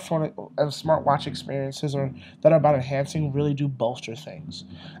those smartphone and smartwatch experiences are that are about enhancing really do bolster things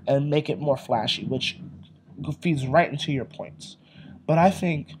and make it more flashy, which feeds right into your points. But I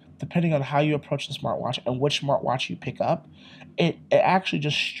think depending on how you approach the smartwatch and which smartwatch you pick up, it actually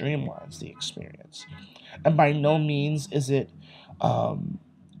just streamlines the experience. And by no means is it um,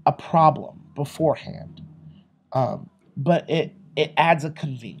 a problem beforehand, but it adds a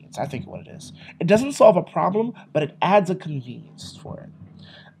convenience. I think what it is. It doesn't solve a problem, but it adds a convenience for it.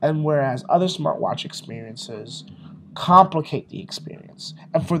 And whereas other smartwatch experiences complicate the experience.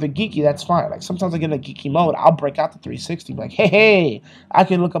 And for the geeky, that's fine. Like sometimes I get in a geeky mode, I'll break out the 360, be like, hey, I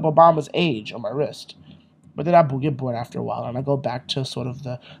can look up Obama's age on my wrist. But then I get bored after a while and I go back to sort of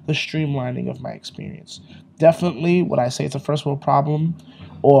the streamlining of my experience. Definitely, would I say it's a first world problem?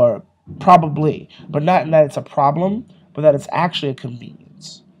 Or probably, but not in that it's a problem, but that it's actually a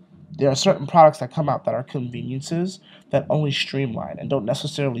convenience. There are certain products that come out that are conveniences that only streamline and don't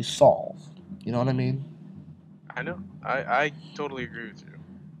necessarily solve. You know what I mean? I know. I totally agree with you.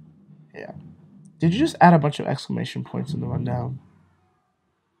 Yeah. Did you just add a bunch of exclamation points in the rundown?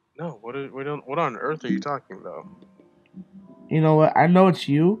 No, we don't. What on earth are you talking about? You know what? I know it's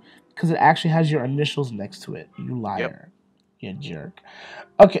you because it actually has your initials next to it. You Yep. liar. You jerk.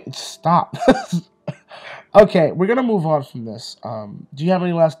 Okay, stop. Okay, we're gonna move on from this. Do you have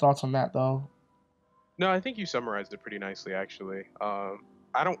any last thoughts on that though? No, I think you summarized it pretty nicely, actually.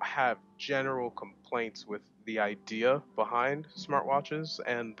 I don't have general complaints with the idea behind smartwatches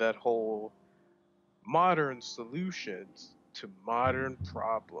and that whole modern solutions to modern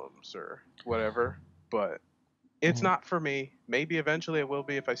problems or whatever, but it's Mhm. not for me. Maybe eventually it will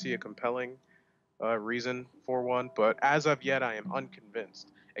be if I see a compelling reason for one, but as of yet, I am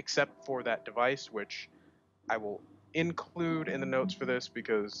unconvinced, except for that device, which I will include in the notes for this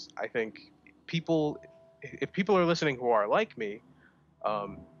because I think people, if people are listening who are like me,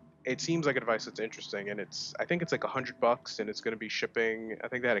 um, it seems like a device that's interesting, and I think it's like $100, and it's going to be shipping. I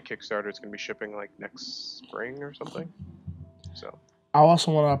think they had a Kickstarter. It's going to be shipping like next spring or something. So I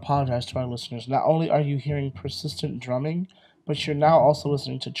also want to apologize to our listeners. Not only are you hearing persistent drumming, but you're now also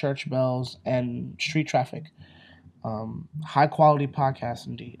listening to church bells and street traffic. High quality podcast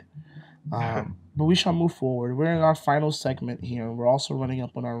indeed. But we shall move forward. We're in our final segment here, and we're also running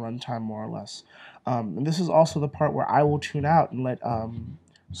up on our runtime more or less. And this is also the part where I will tune out and let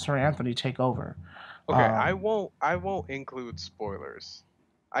Sir Anthony take over. okay, Um, I won't include spoilers.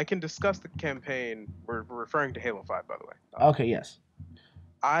 I can discuss the campaign. We're referring to Halo 5, by the way. okay, yes.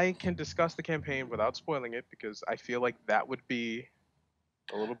 I can discuss the campaign without spoiling it because I feel like that would be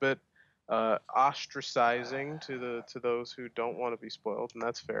a little bit ostracizing to those who don't want to be spoiled, and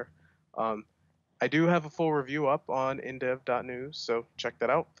that's fair. Um, I do have a full review up on indev.news, so check that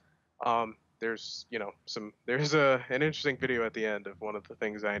out. There's there's an interesting video at the end of one of the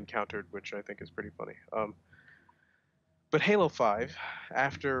things I encountered, which I think is pretty funny. But Halo 5,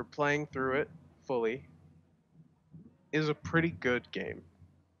 after playing through it fully, is a pretty good game.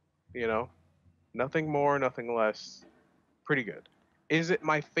 You know, nothing more, nothing less. Pretty good. Is it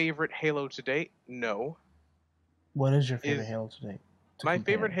my favorite Halo to date? No. What is your favorite Is Halo today to my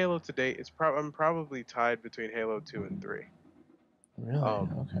favorite compare? Halo to date is I'm probably tied between Halo 2 and 3. Really? Um,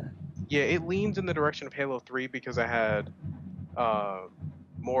 Okay. yeah, it leans in the direction of Halo 3 because I had uh,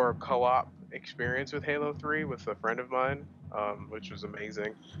 more co-op experience with Halo 3 with a friend of mine, which was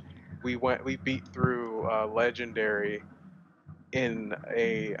amazing. We beat through Legendary in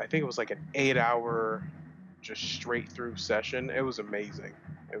I think it was like an 8 hour just straight through session. It was amazing.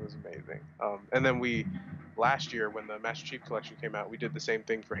 It was amazing. And then last year when the Master Chief Collection came out, we did the same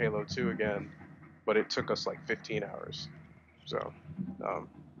thing for Halo 2 again, but it took us like 15 hours. So, um,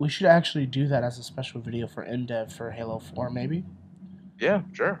 We should actually do that as a special video for InDev for Halo 4, maybe. yeah,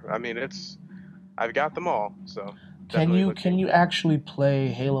 sure. I mean, I've got them all, so Can definitely you look can you into it. actually play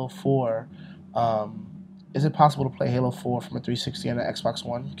Halo 4? Um, is it possible to play Halo 4 from a 360 and an Xbox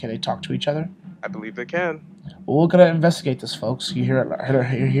One? Can they talk to each other? I believe they can. Well, we're gonna investigate this, folks. You hear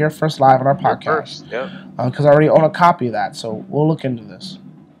it first live on our Here podcast first. Yep. because I already own a copy of that, so we'll look into this.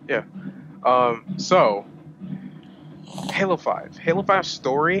 Yeah. So Halo 5. Halo 5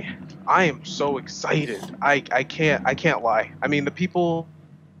 story. I am so excited. I can't lie. I mean, the people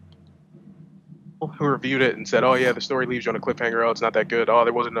who reviewed it and said, "Oh yeah, the story leaves you on a cliffhanger. Oh, it's not that good. Oh,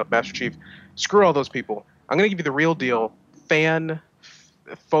 there wasn't enough Master Chief." Screw all those people. I'm gonna give you the real deal, fan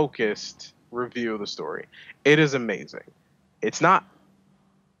focused review of the story. It is amazing. It's not,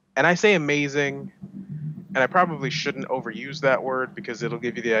 and I say amazing, and I probably shouldn't overuse that word because it'll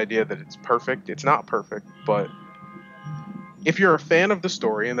give you the idea that it's perfect. It's not perfect, but if you're a fan of the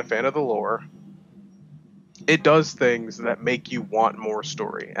story and a fan of the lore, it does things that make you want more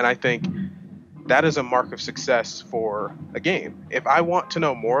story. And I think that is a mark of success for a game. If I want to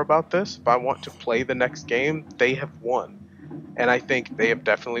know more about this, if I want to play the next game, they have won. And I think they have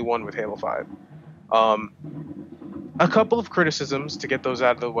definitely won with Halo 5. Um, a couple of criticisms to get those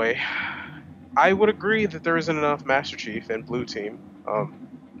out of the way. I would agree that there isn't enough Master Chief and Blue Team.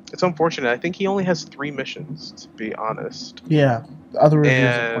 It's unfortunate. I think he only has 3 missions, to be honest. Yeah, other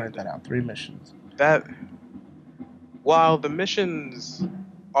reviewers have pointed And that out. 3 missions. that, while the missions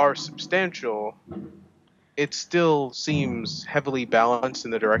are substantial, it still seems heavily balanced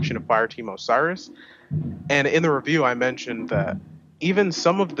in the direction of Fireteam Osiris. And in the review, I mentioned that even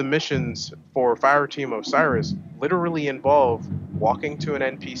some of the missions for Fireteam Osiris literally involve walking to an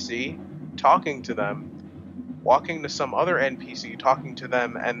NPC, talking to them, walking to some other NPC, talking to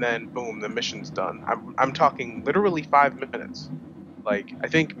them, and then boom, the mission's done. I'm talking literally 5 minutes. Like, I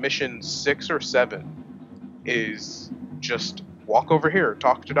think mission 6 or 7 is just walk over here,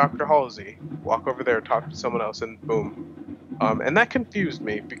 talk to Dr. Halsey, walk over there, talk to someone else, and boom. And that confused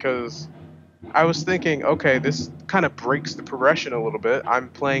me because I was thinking, okay, this kind of breaks the progression a little bit. I'm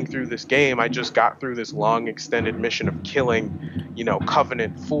playing through this game. I just got through this long extended mission of killing,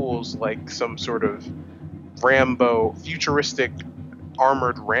 Covenant fools like some sort of Rambo, futuristic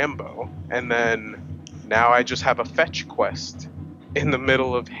armored Rambo. And then now I just have a fetch quest in the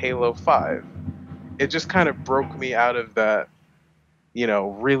middle of Halo 5. It just kind of broke me out of that,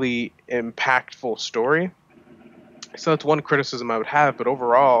 really impactful story. So that's one criticism I would have. But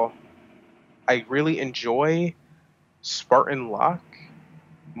overall, I really enjoy Spartan Locke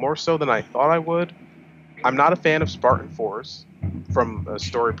more so than I thought I would. I'm not a fan of Spartan 4s from a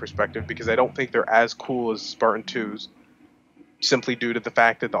story perspective because I don't think they're as cool as Spartan 2s, simply due to the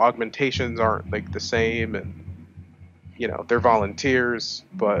fact that the augmentations aren't like the same and they're volunteers,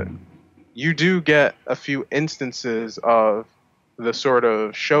 but you do get a few instances of the sort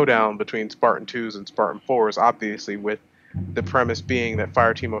of showdown between Spartan 2s and Spartan 4s, obviously with the premise being that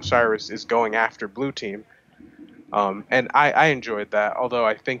Fireteam Osiris is going after Blue Team. And I enjoyed that, although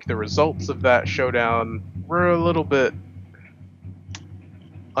I think the results of that showdown were a little bit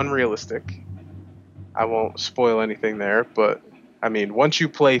unrealistic. I won't spoil anything there, but I mean, once you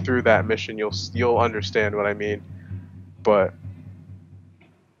play through that mission, you'll understand what I mean. But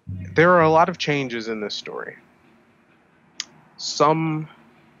there are a lot of changes in this story. Some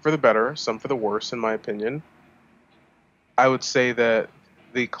for the better, some for the worse, in my opinion. I would say that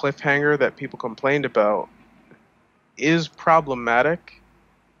the cliffhanger that people complained about is problematic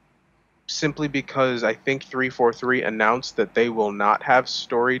simply because I think 343 announced that they will not have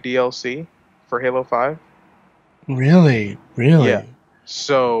story DLC for Halo 5. Really? Yeah. Really?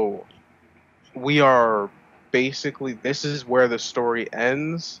 So we are basically, this is where the story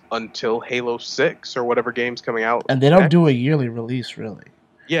ends until Halo 6 or whatever game's coming out And they don't do a next. yearly release, really.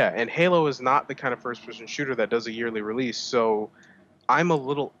 Yeah, and Halo is not the kind of first person shooter that does a yearly release. So I'm a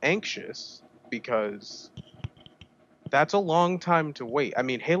little anxious because that's a long time to wait. I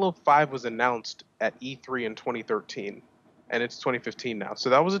mean, Halo 5 was announced at E3 in 2013, and it's 2015 now. So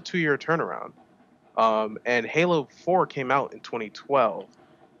that was a 2-year turnaround. And Halo 4 came out in 2012.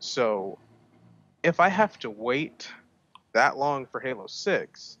 So if I have to wait that long for Halo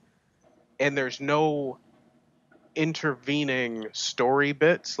 6, and there's no intervening story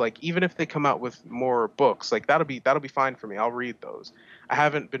bits, like even if they come out with more books, like that'll be fine for me. I'll read those. I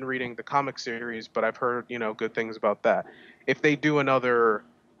haven't been reading the comic series, but I've heard, good things about that. If they do another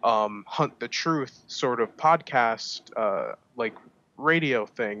Hunt the Truth sort of podcast, like radio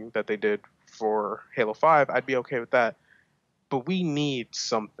thing that they did for Halo 5, I'd be okay with that. But we need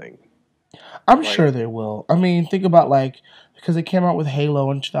something. I'm Like, sure they will. I mean, think about like because they came out with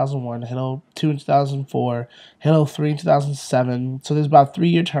Halo in 2001, Halo 2 in 2004, Halo 3 in 2007. So there's about 3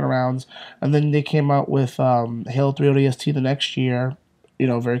 year turnarounds, and then they came out with Halo 3 ODST the next year. You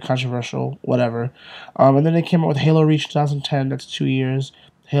know, very controversial, whatever. And then they came out with Halo Reach 2010. That's 2 years.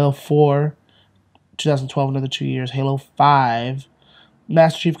 Halo 4 2012, another 2 years. Halo 5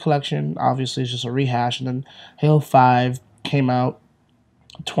 Master Chief Collection, obviously, is just a rehash, and then Halo 5 came out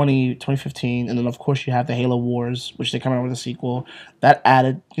 2015, and then of course you have the Halo Wars, which they come out with a sequel that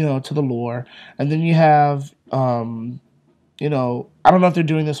added to the lore. And then you have I don't know if they're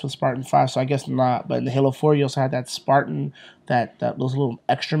doing this with Spartan 5, so I guess not, but in the Halo 4 you also had that Spartan, that those little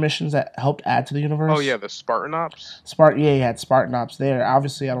extra missions that helped add to the oh yeah, universe. the Spartan Ops. Yeah, you had Spartan Ops there.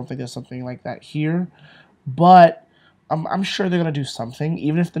 Obviously I don't think there's something like that here, but I'm sure they're gonna do something,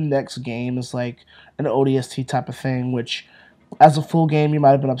 even if the next game is like an ODST type of thing, which as a full game, you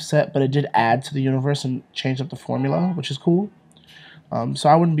might have been upset, but it did add to the universe and change up the formula, which is cool. So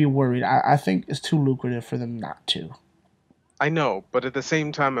I wouldn't be worried. I think it's too lucrative for them not to. I know, but at the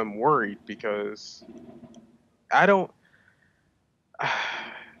same time, I'm worried because I don't.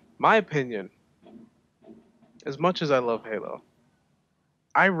 My opinion, as much as I love Halo,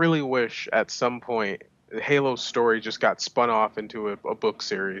 I really wish at some point Halo's story just got spun off into a book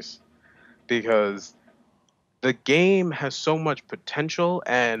series because the game has so much potential,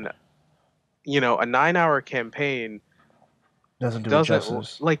 and a 9-hour campaign Doesn't do it doesn't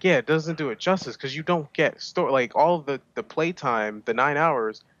justice. like, yeah, it doesn't do it justice because you don't get story, like all of the playtime, the 9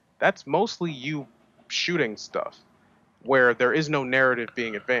 hours. That's mostly you shooting stuff where there is no narrative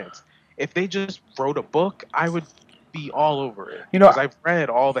being advanced. If they just wrote a book, I would be all over it You know, because I've read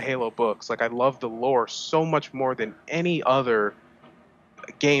all the Halo books. Like, I love the lore so much more than any other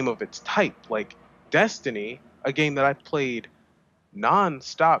game of its type. Like Destiny, a game that I've played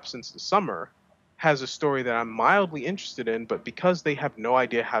non-stop since the summer, has a story that I'm mildly interested in, but because they have no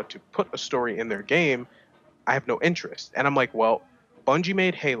idea how to put a story in their game, I have no interest. And I'm like, well, Bungie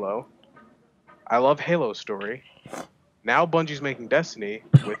made Halo. I love Halo's story. Now Bungie's making Destiny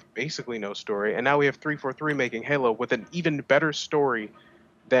with basically no story, and now we have 343 making Halo with an even better story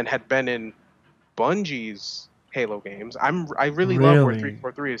than had been in Bungie's Halo games. I really love where really.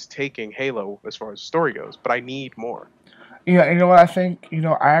 343 is taking Halo as far as the story goes, but I need more. Yeah, you know what I think?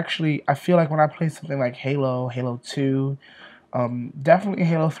 I feel like when I play something like Halo, Halo 2, definitely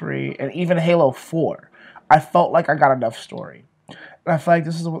Halo 3, and even Halo 4, I felt like I got enough story. And I feel like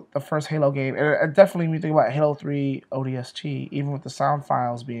this is the first Halo game, and definitely when you think about Halo 3 ODST, even with the sound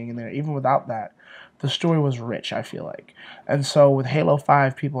files being in there, even without that, the story was rich, I feel like. And so with Halo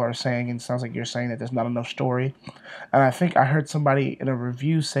 5, people are saying, and it sounds like you're saying, that there's not enough story. And I think I heard somebody in a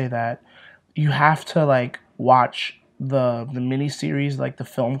review say that you have to like watch the mini series, like the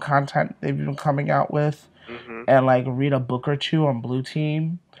film content they've been coming out with, Hmm. and like read a book or two on Blue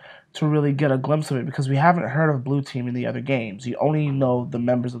Team to really get a glimpse of it because we haven't heard of Blue Team in the other games. You only know the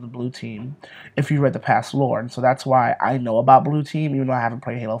members of the Blue Team if you read the past lore. And so that's why I know about Blue Team, even though I haven't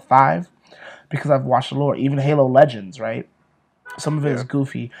played Halo 5, because I've watched the lore. Even Halo Legends, right? Some of it is Yeah.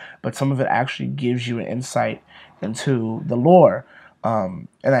 goofy, but some of it actually gives you an insight into the lore. And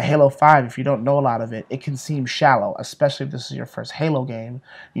at Halo 5, if you don't know a lot of it, it can seem shallow, especially if this is your first Halo game.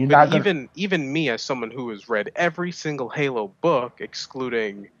 You're But not going to. even me, as someone who has read every single Halo book,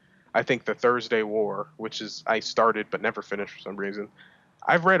 excluding I think the Thursday War, which is I started but never finished for some reason.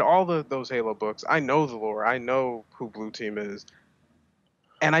 I've read all those Halo books. I know the lore. I know who Blue Team is.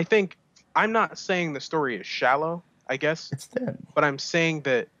 And I think I'm not saying the story is shallow, I guess, It's thin. but I'm saying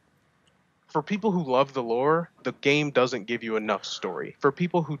that for people who love the lore, the game doesn't give you enough story. For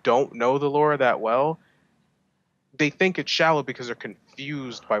people who don't know the lore that well, they think it's shallow because they're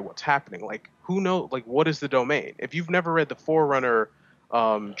confused by what's happening. Like, who know? Like, what is the domain? If you've never read the Forerunner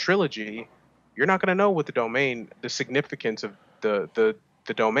trilogy, you're not going to know what the domain, the significance of the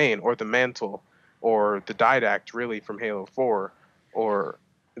domain or the mantle or the didact really from Halo 4 or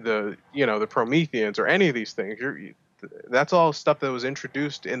the Prometheans or any of these things. That's all stuff that was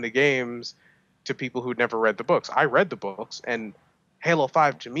introduced in the games to people who'd never read the books. I read the books, and Halo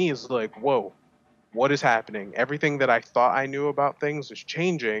 5 to me is like, whoa, what is happening? Everything that I thought I knew about things is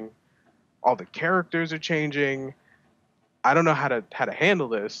changing. All the characters are changing. I don't know how to handle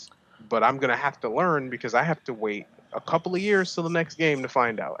this, but I'm gonna have to learn because I have to wait a couple of years till the next game to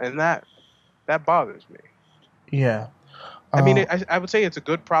find out, and that bothers me. Yeah. I mean, Uh, I would say it's a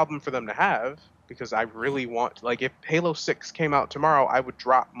good problem for them to have because I really want, like, if Halo 6 came out tomorrow, I would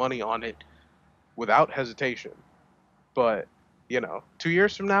drop money on it without hesitation. But 2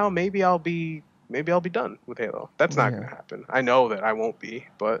 years from now, maybe I'll be done with Halo. That's not yeah. gonna happen. I know that I won't be,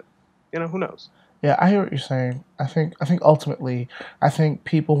 but who knows? Yeah, I hear what you're saying. I think ultimately, I think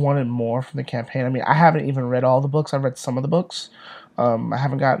people wanted more from the campaign. I mean, I haven't even read all the books. I've read some of the books. I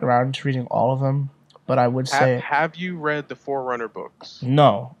haven't gotten around to reading all of them, but I would say Have you read the Forerunner books?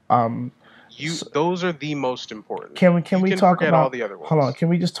 no. Those are the most important. Can You we can talk forget all about? the other Hold on. ones. Can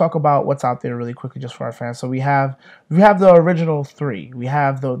we just talk about what's out there really quickly, just for our fans? So we have the original three. We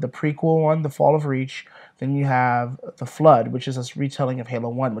have the prequel one, The Fall of Reach. Then you have The Flood, which is a retelling of Halo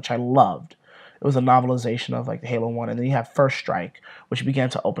One, which I loved. It was a novelization of like the Halo One, and then you have First Strike, which began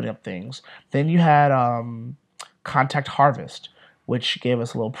to open up things. Then you had Contact Harvest, which gave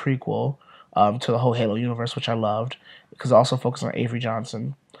us a little prequel to the whole Halo universe, which I loved because it also focused on Avery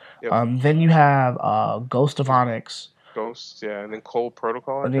Johnson. Yep. Then you have Ghost of Onyx. Ghosts, yeah, and then Cold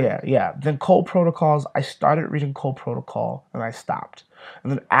Protocol, I Yeah, think. yeah. Then Cold Protocols. I started reading Cold Protocol and I stopped.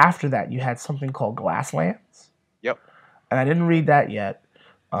 And then after that, you had something called Glasslands, Yep. and I didn't read that yet.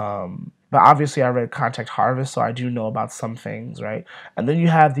 But obviously, I read Contact Harvest, so I do know about some things, right? And then you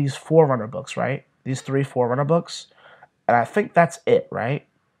have these Forerunner books, right? These three Forerunner books, and I think that's it, right?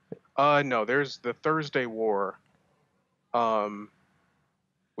 No, there's the Thursday War, um,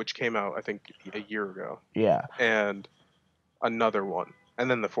 which came out I think a year ago, Yeah, and another one, and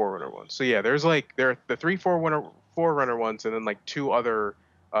then the Forerunner one. So yeah, there are the three Forerunner ones, and then like two other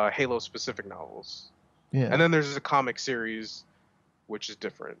Halo specific novels, and yeah. then there's a comic series which is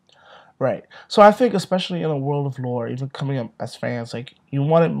different. Right. So I think, especially in a world of lore, even coming up as fans, like you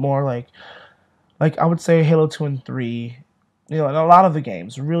want it more like I would say Halo 2 and 3, and a lot of the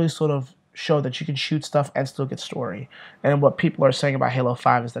games really sort of show that you can shoot stuff and still get story. And what people are saying about Halo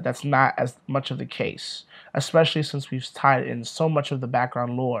 5 is that that's not as much of the case, especially since we've tied in so much of the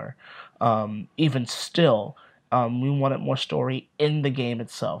background lore. Even still, we wanted more story in the game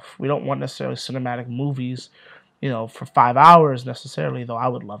itself. We don't want necessarily cinematic movies, for 5 hours necessarily, though I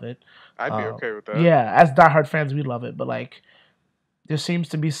would love it. I'd be okay with that. Yeah, as diehard fans, we love it, but like there seems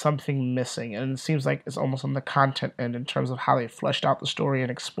to be something missing, and it seems like it's almost on the content end in terms of how they fleshed out the story and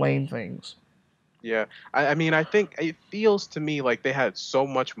explained things. Yeah, I mean, I think it feels to me like they had so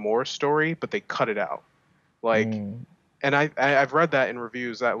much more story, but they cut it out. Like, Mm, and I've read that in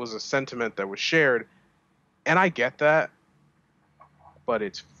reviews. That was a sentiment that was shared, and I get that, but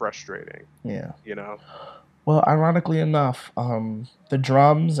it's frustrating. yeah. You know, Well, ironically enough, the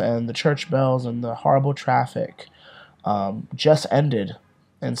drums and the church bells and the horrible traffic just ended,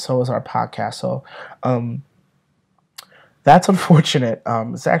 and so is our podcast. So um, that's unfortunate.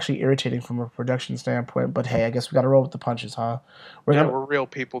 It's actually irritating from a production standpoint, but hey, I guess we got to roll with the punches, huh? We're yeah, gonna, we're real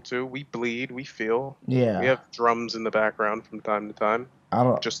people too. We bleed, we feel. We yeah. have drums in the background from time to time, I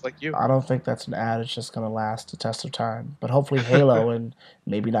don't. just like you. I don't think that's an ad. It's just gonna last the test of time. But hopefully, Halo and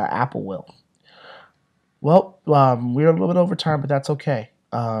maybe not Apple will. Well, we're a little bit over time, but that's okay.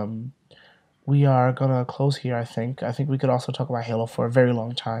 We are gonna close here. I think. I think we could also talk about Halo for a very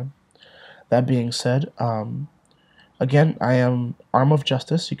long time. that being said, again, I am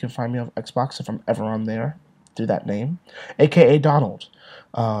ArmofJustice. You can find me on Xbox if I'm ever on there through that name, a.k.a. Donald.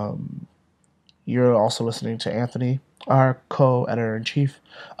 Um, you're also listening to Anthony, our co-editor in chief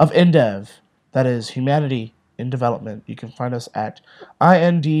of Indev. That is Humanity in Development. You can find us at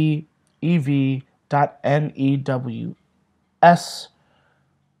indev.news.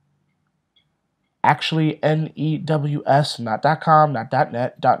 Actually, news, not .com, not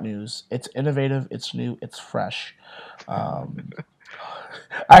 .net, .news. It's innovative, it's new, it's fresh. Um,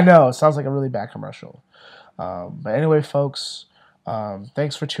 I know, it sounds like a really bad commercial. But anyway, folks,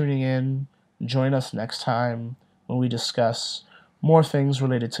 thanks for tuning in. Join us next time when we discuss more things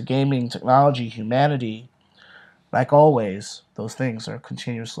related to gaming, technology, humanity. Like always, those things are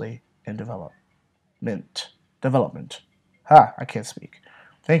continuously in development. Development. Ha, I can't speak.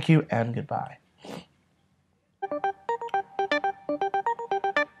 Thank you and goodbye.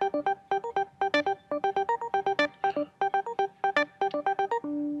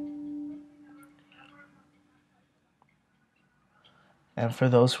 And for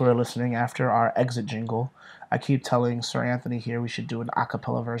those who are listening after our exit jingle, I keep telling Sir Anthony here we should do an a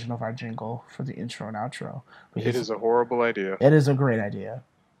cappella version of our jingle for the intro and outro. It Because is a horrible idea. it is a great idea.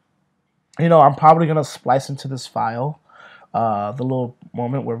 You know, I'm probably going to splice into this file the little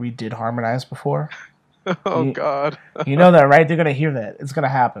moment where we did harmonize before. Oh, You, God. you know that, right? They're going to hear that. It's going to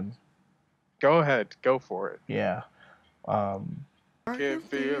happen. Go ahead. Go for it. Yeah. I can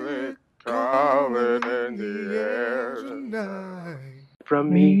feel it crawling in the air tonight.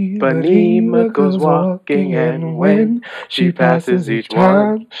 From Ipanema goes walking, and when she passes each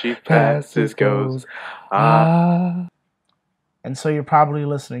one, she passes goes, ah. And so you're probably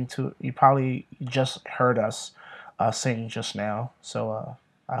listening to, you probably just heard us sing just now. So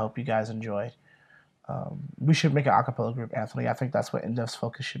I hope you guys enjoyed. We should make an acapella group, Anthony. I think that's what Indev's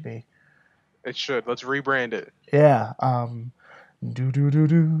focus should be. It should. Let's rebrand it. Yeah. Do do do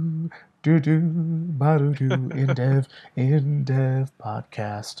do do do ba do do Indev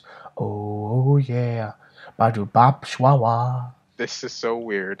podcast. Oh yeah. Ba do bop schwa. This is so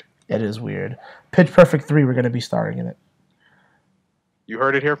weird. It is weird. Pitch Perfect 3, we're going to be starring in it. You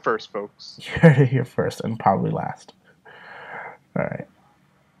heard it here first, folks. You heard it here first and probably last. All right.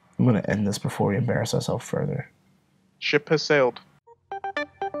 I'm going to end this before we embarrass ourselves further. Ship has sailed.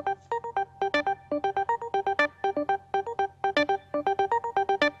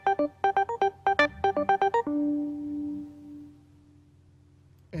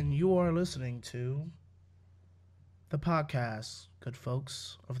 And you are listening to the podcast, good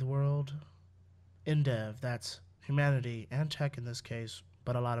folks of the world. Indev, that's humanity and tech in this case,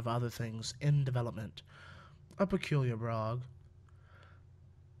 but a lot of other things in development. A peculiar blog.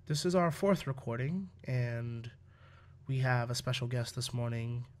 This is our fourth recording, and we have a special guest this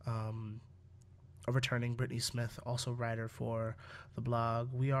morning, a returning Brittany Smith, also writer for the blog.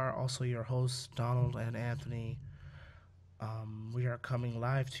 We are also your hosts, Donald and Anthony. We are coming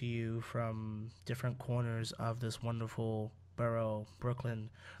live to you from different corners of this wonderful borough, Brooklyn.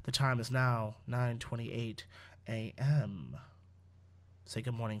 The time is now 9:28 a.m. Say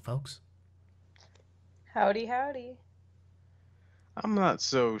good morning, folks. Howdy, howdy. I'm not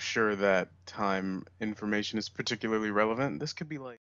so sure that time information is particularly relevant. This could be like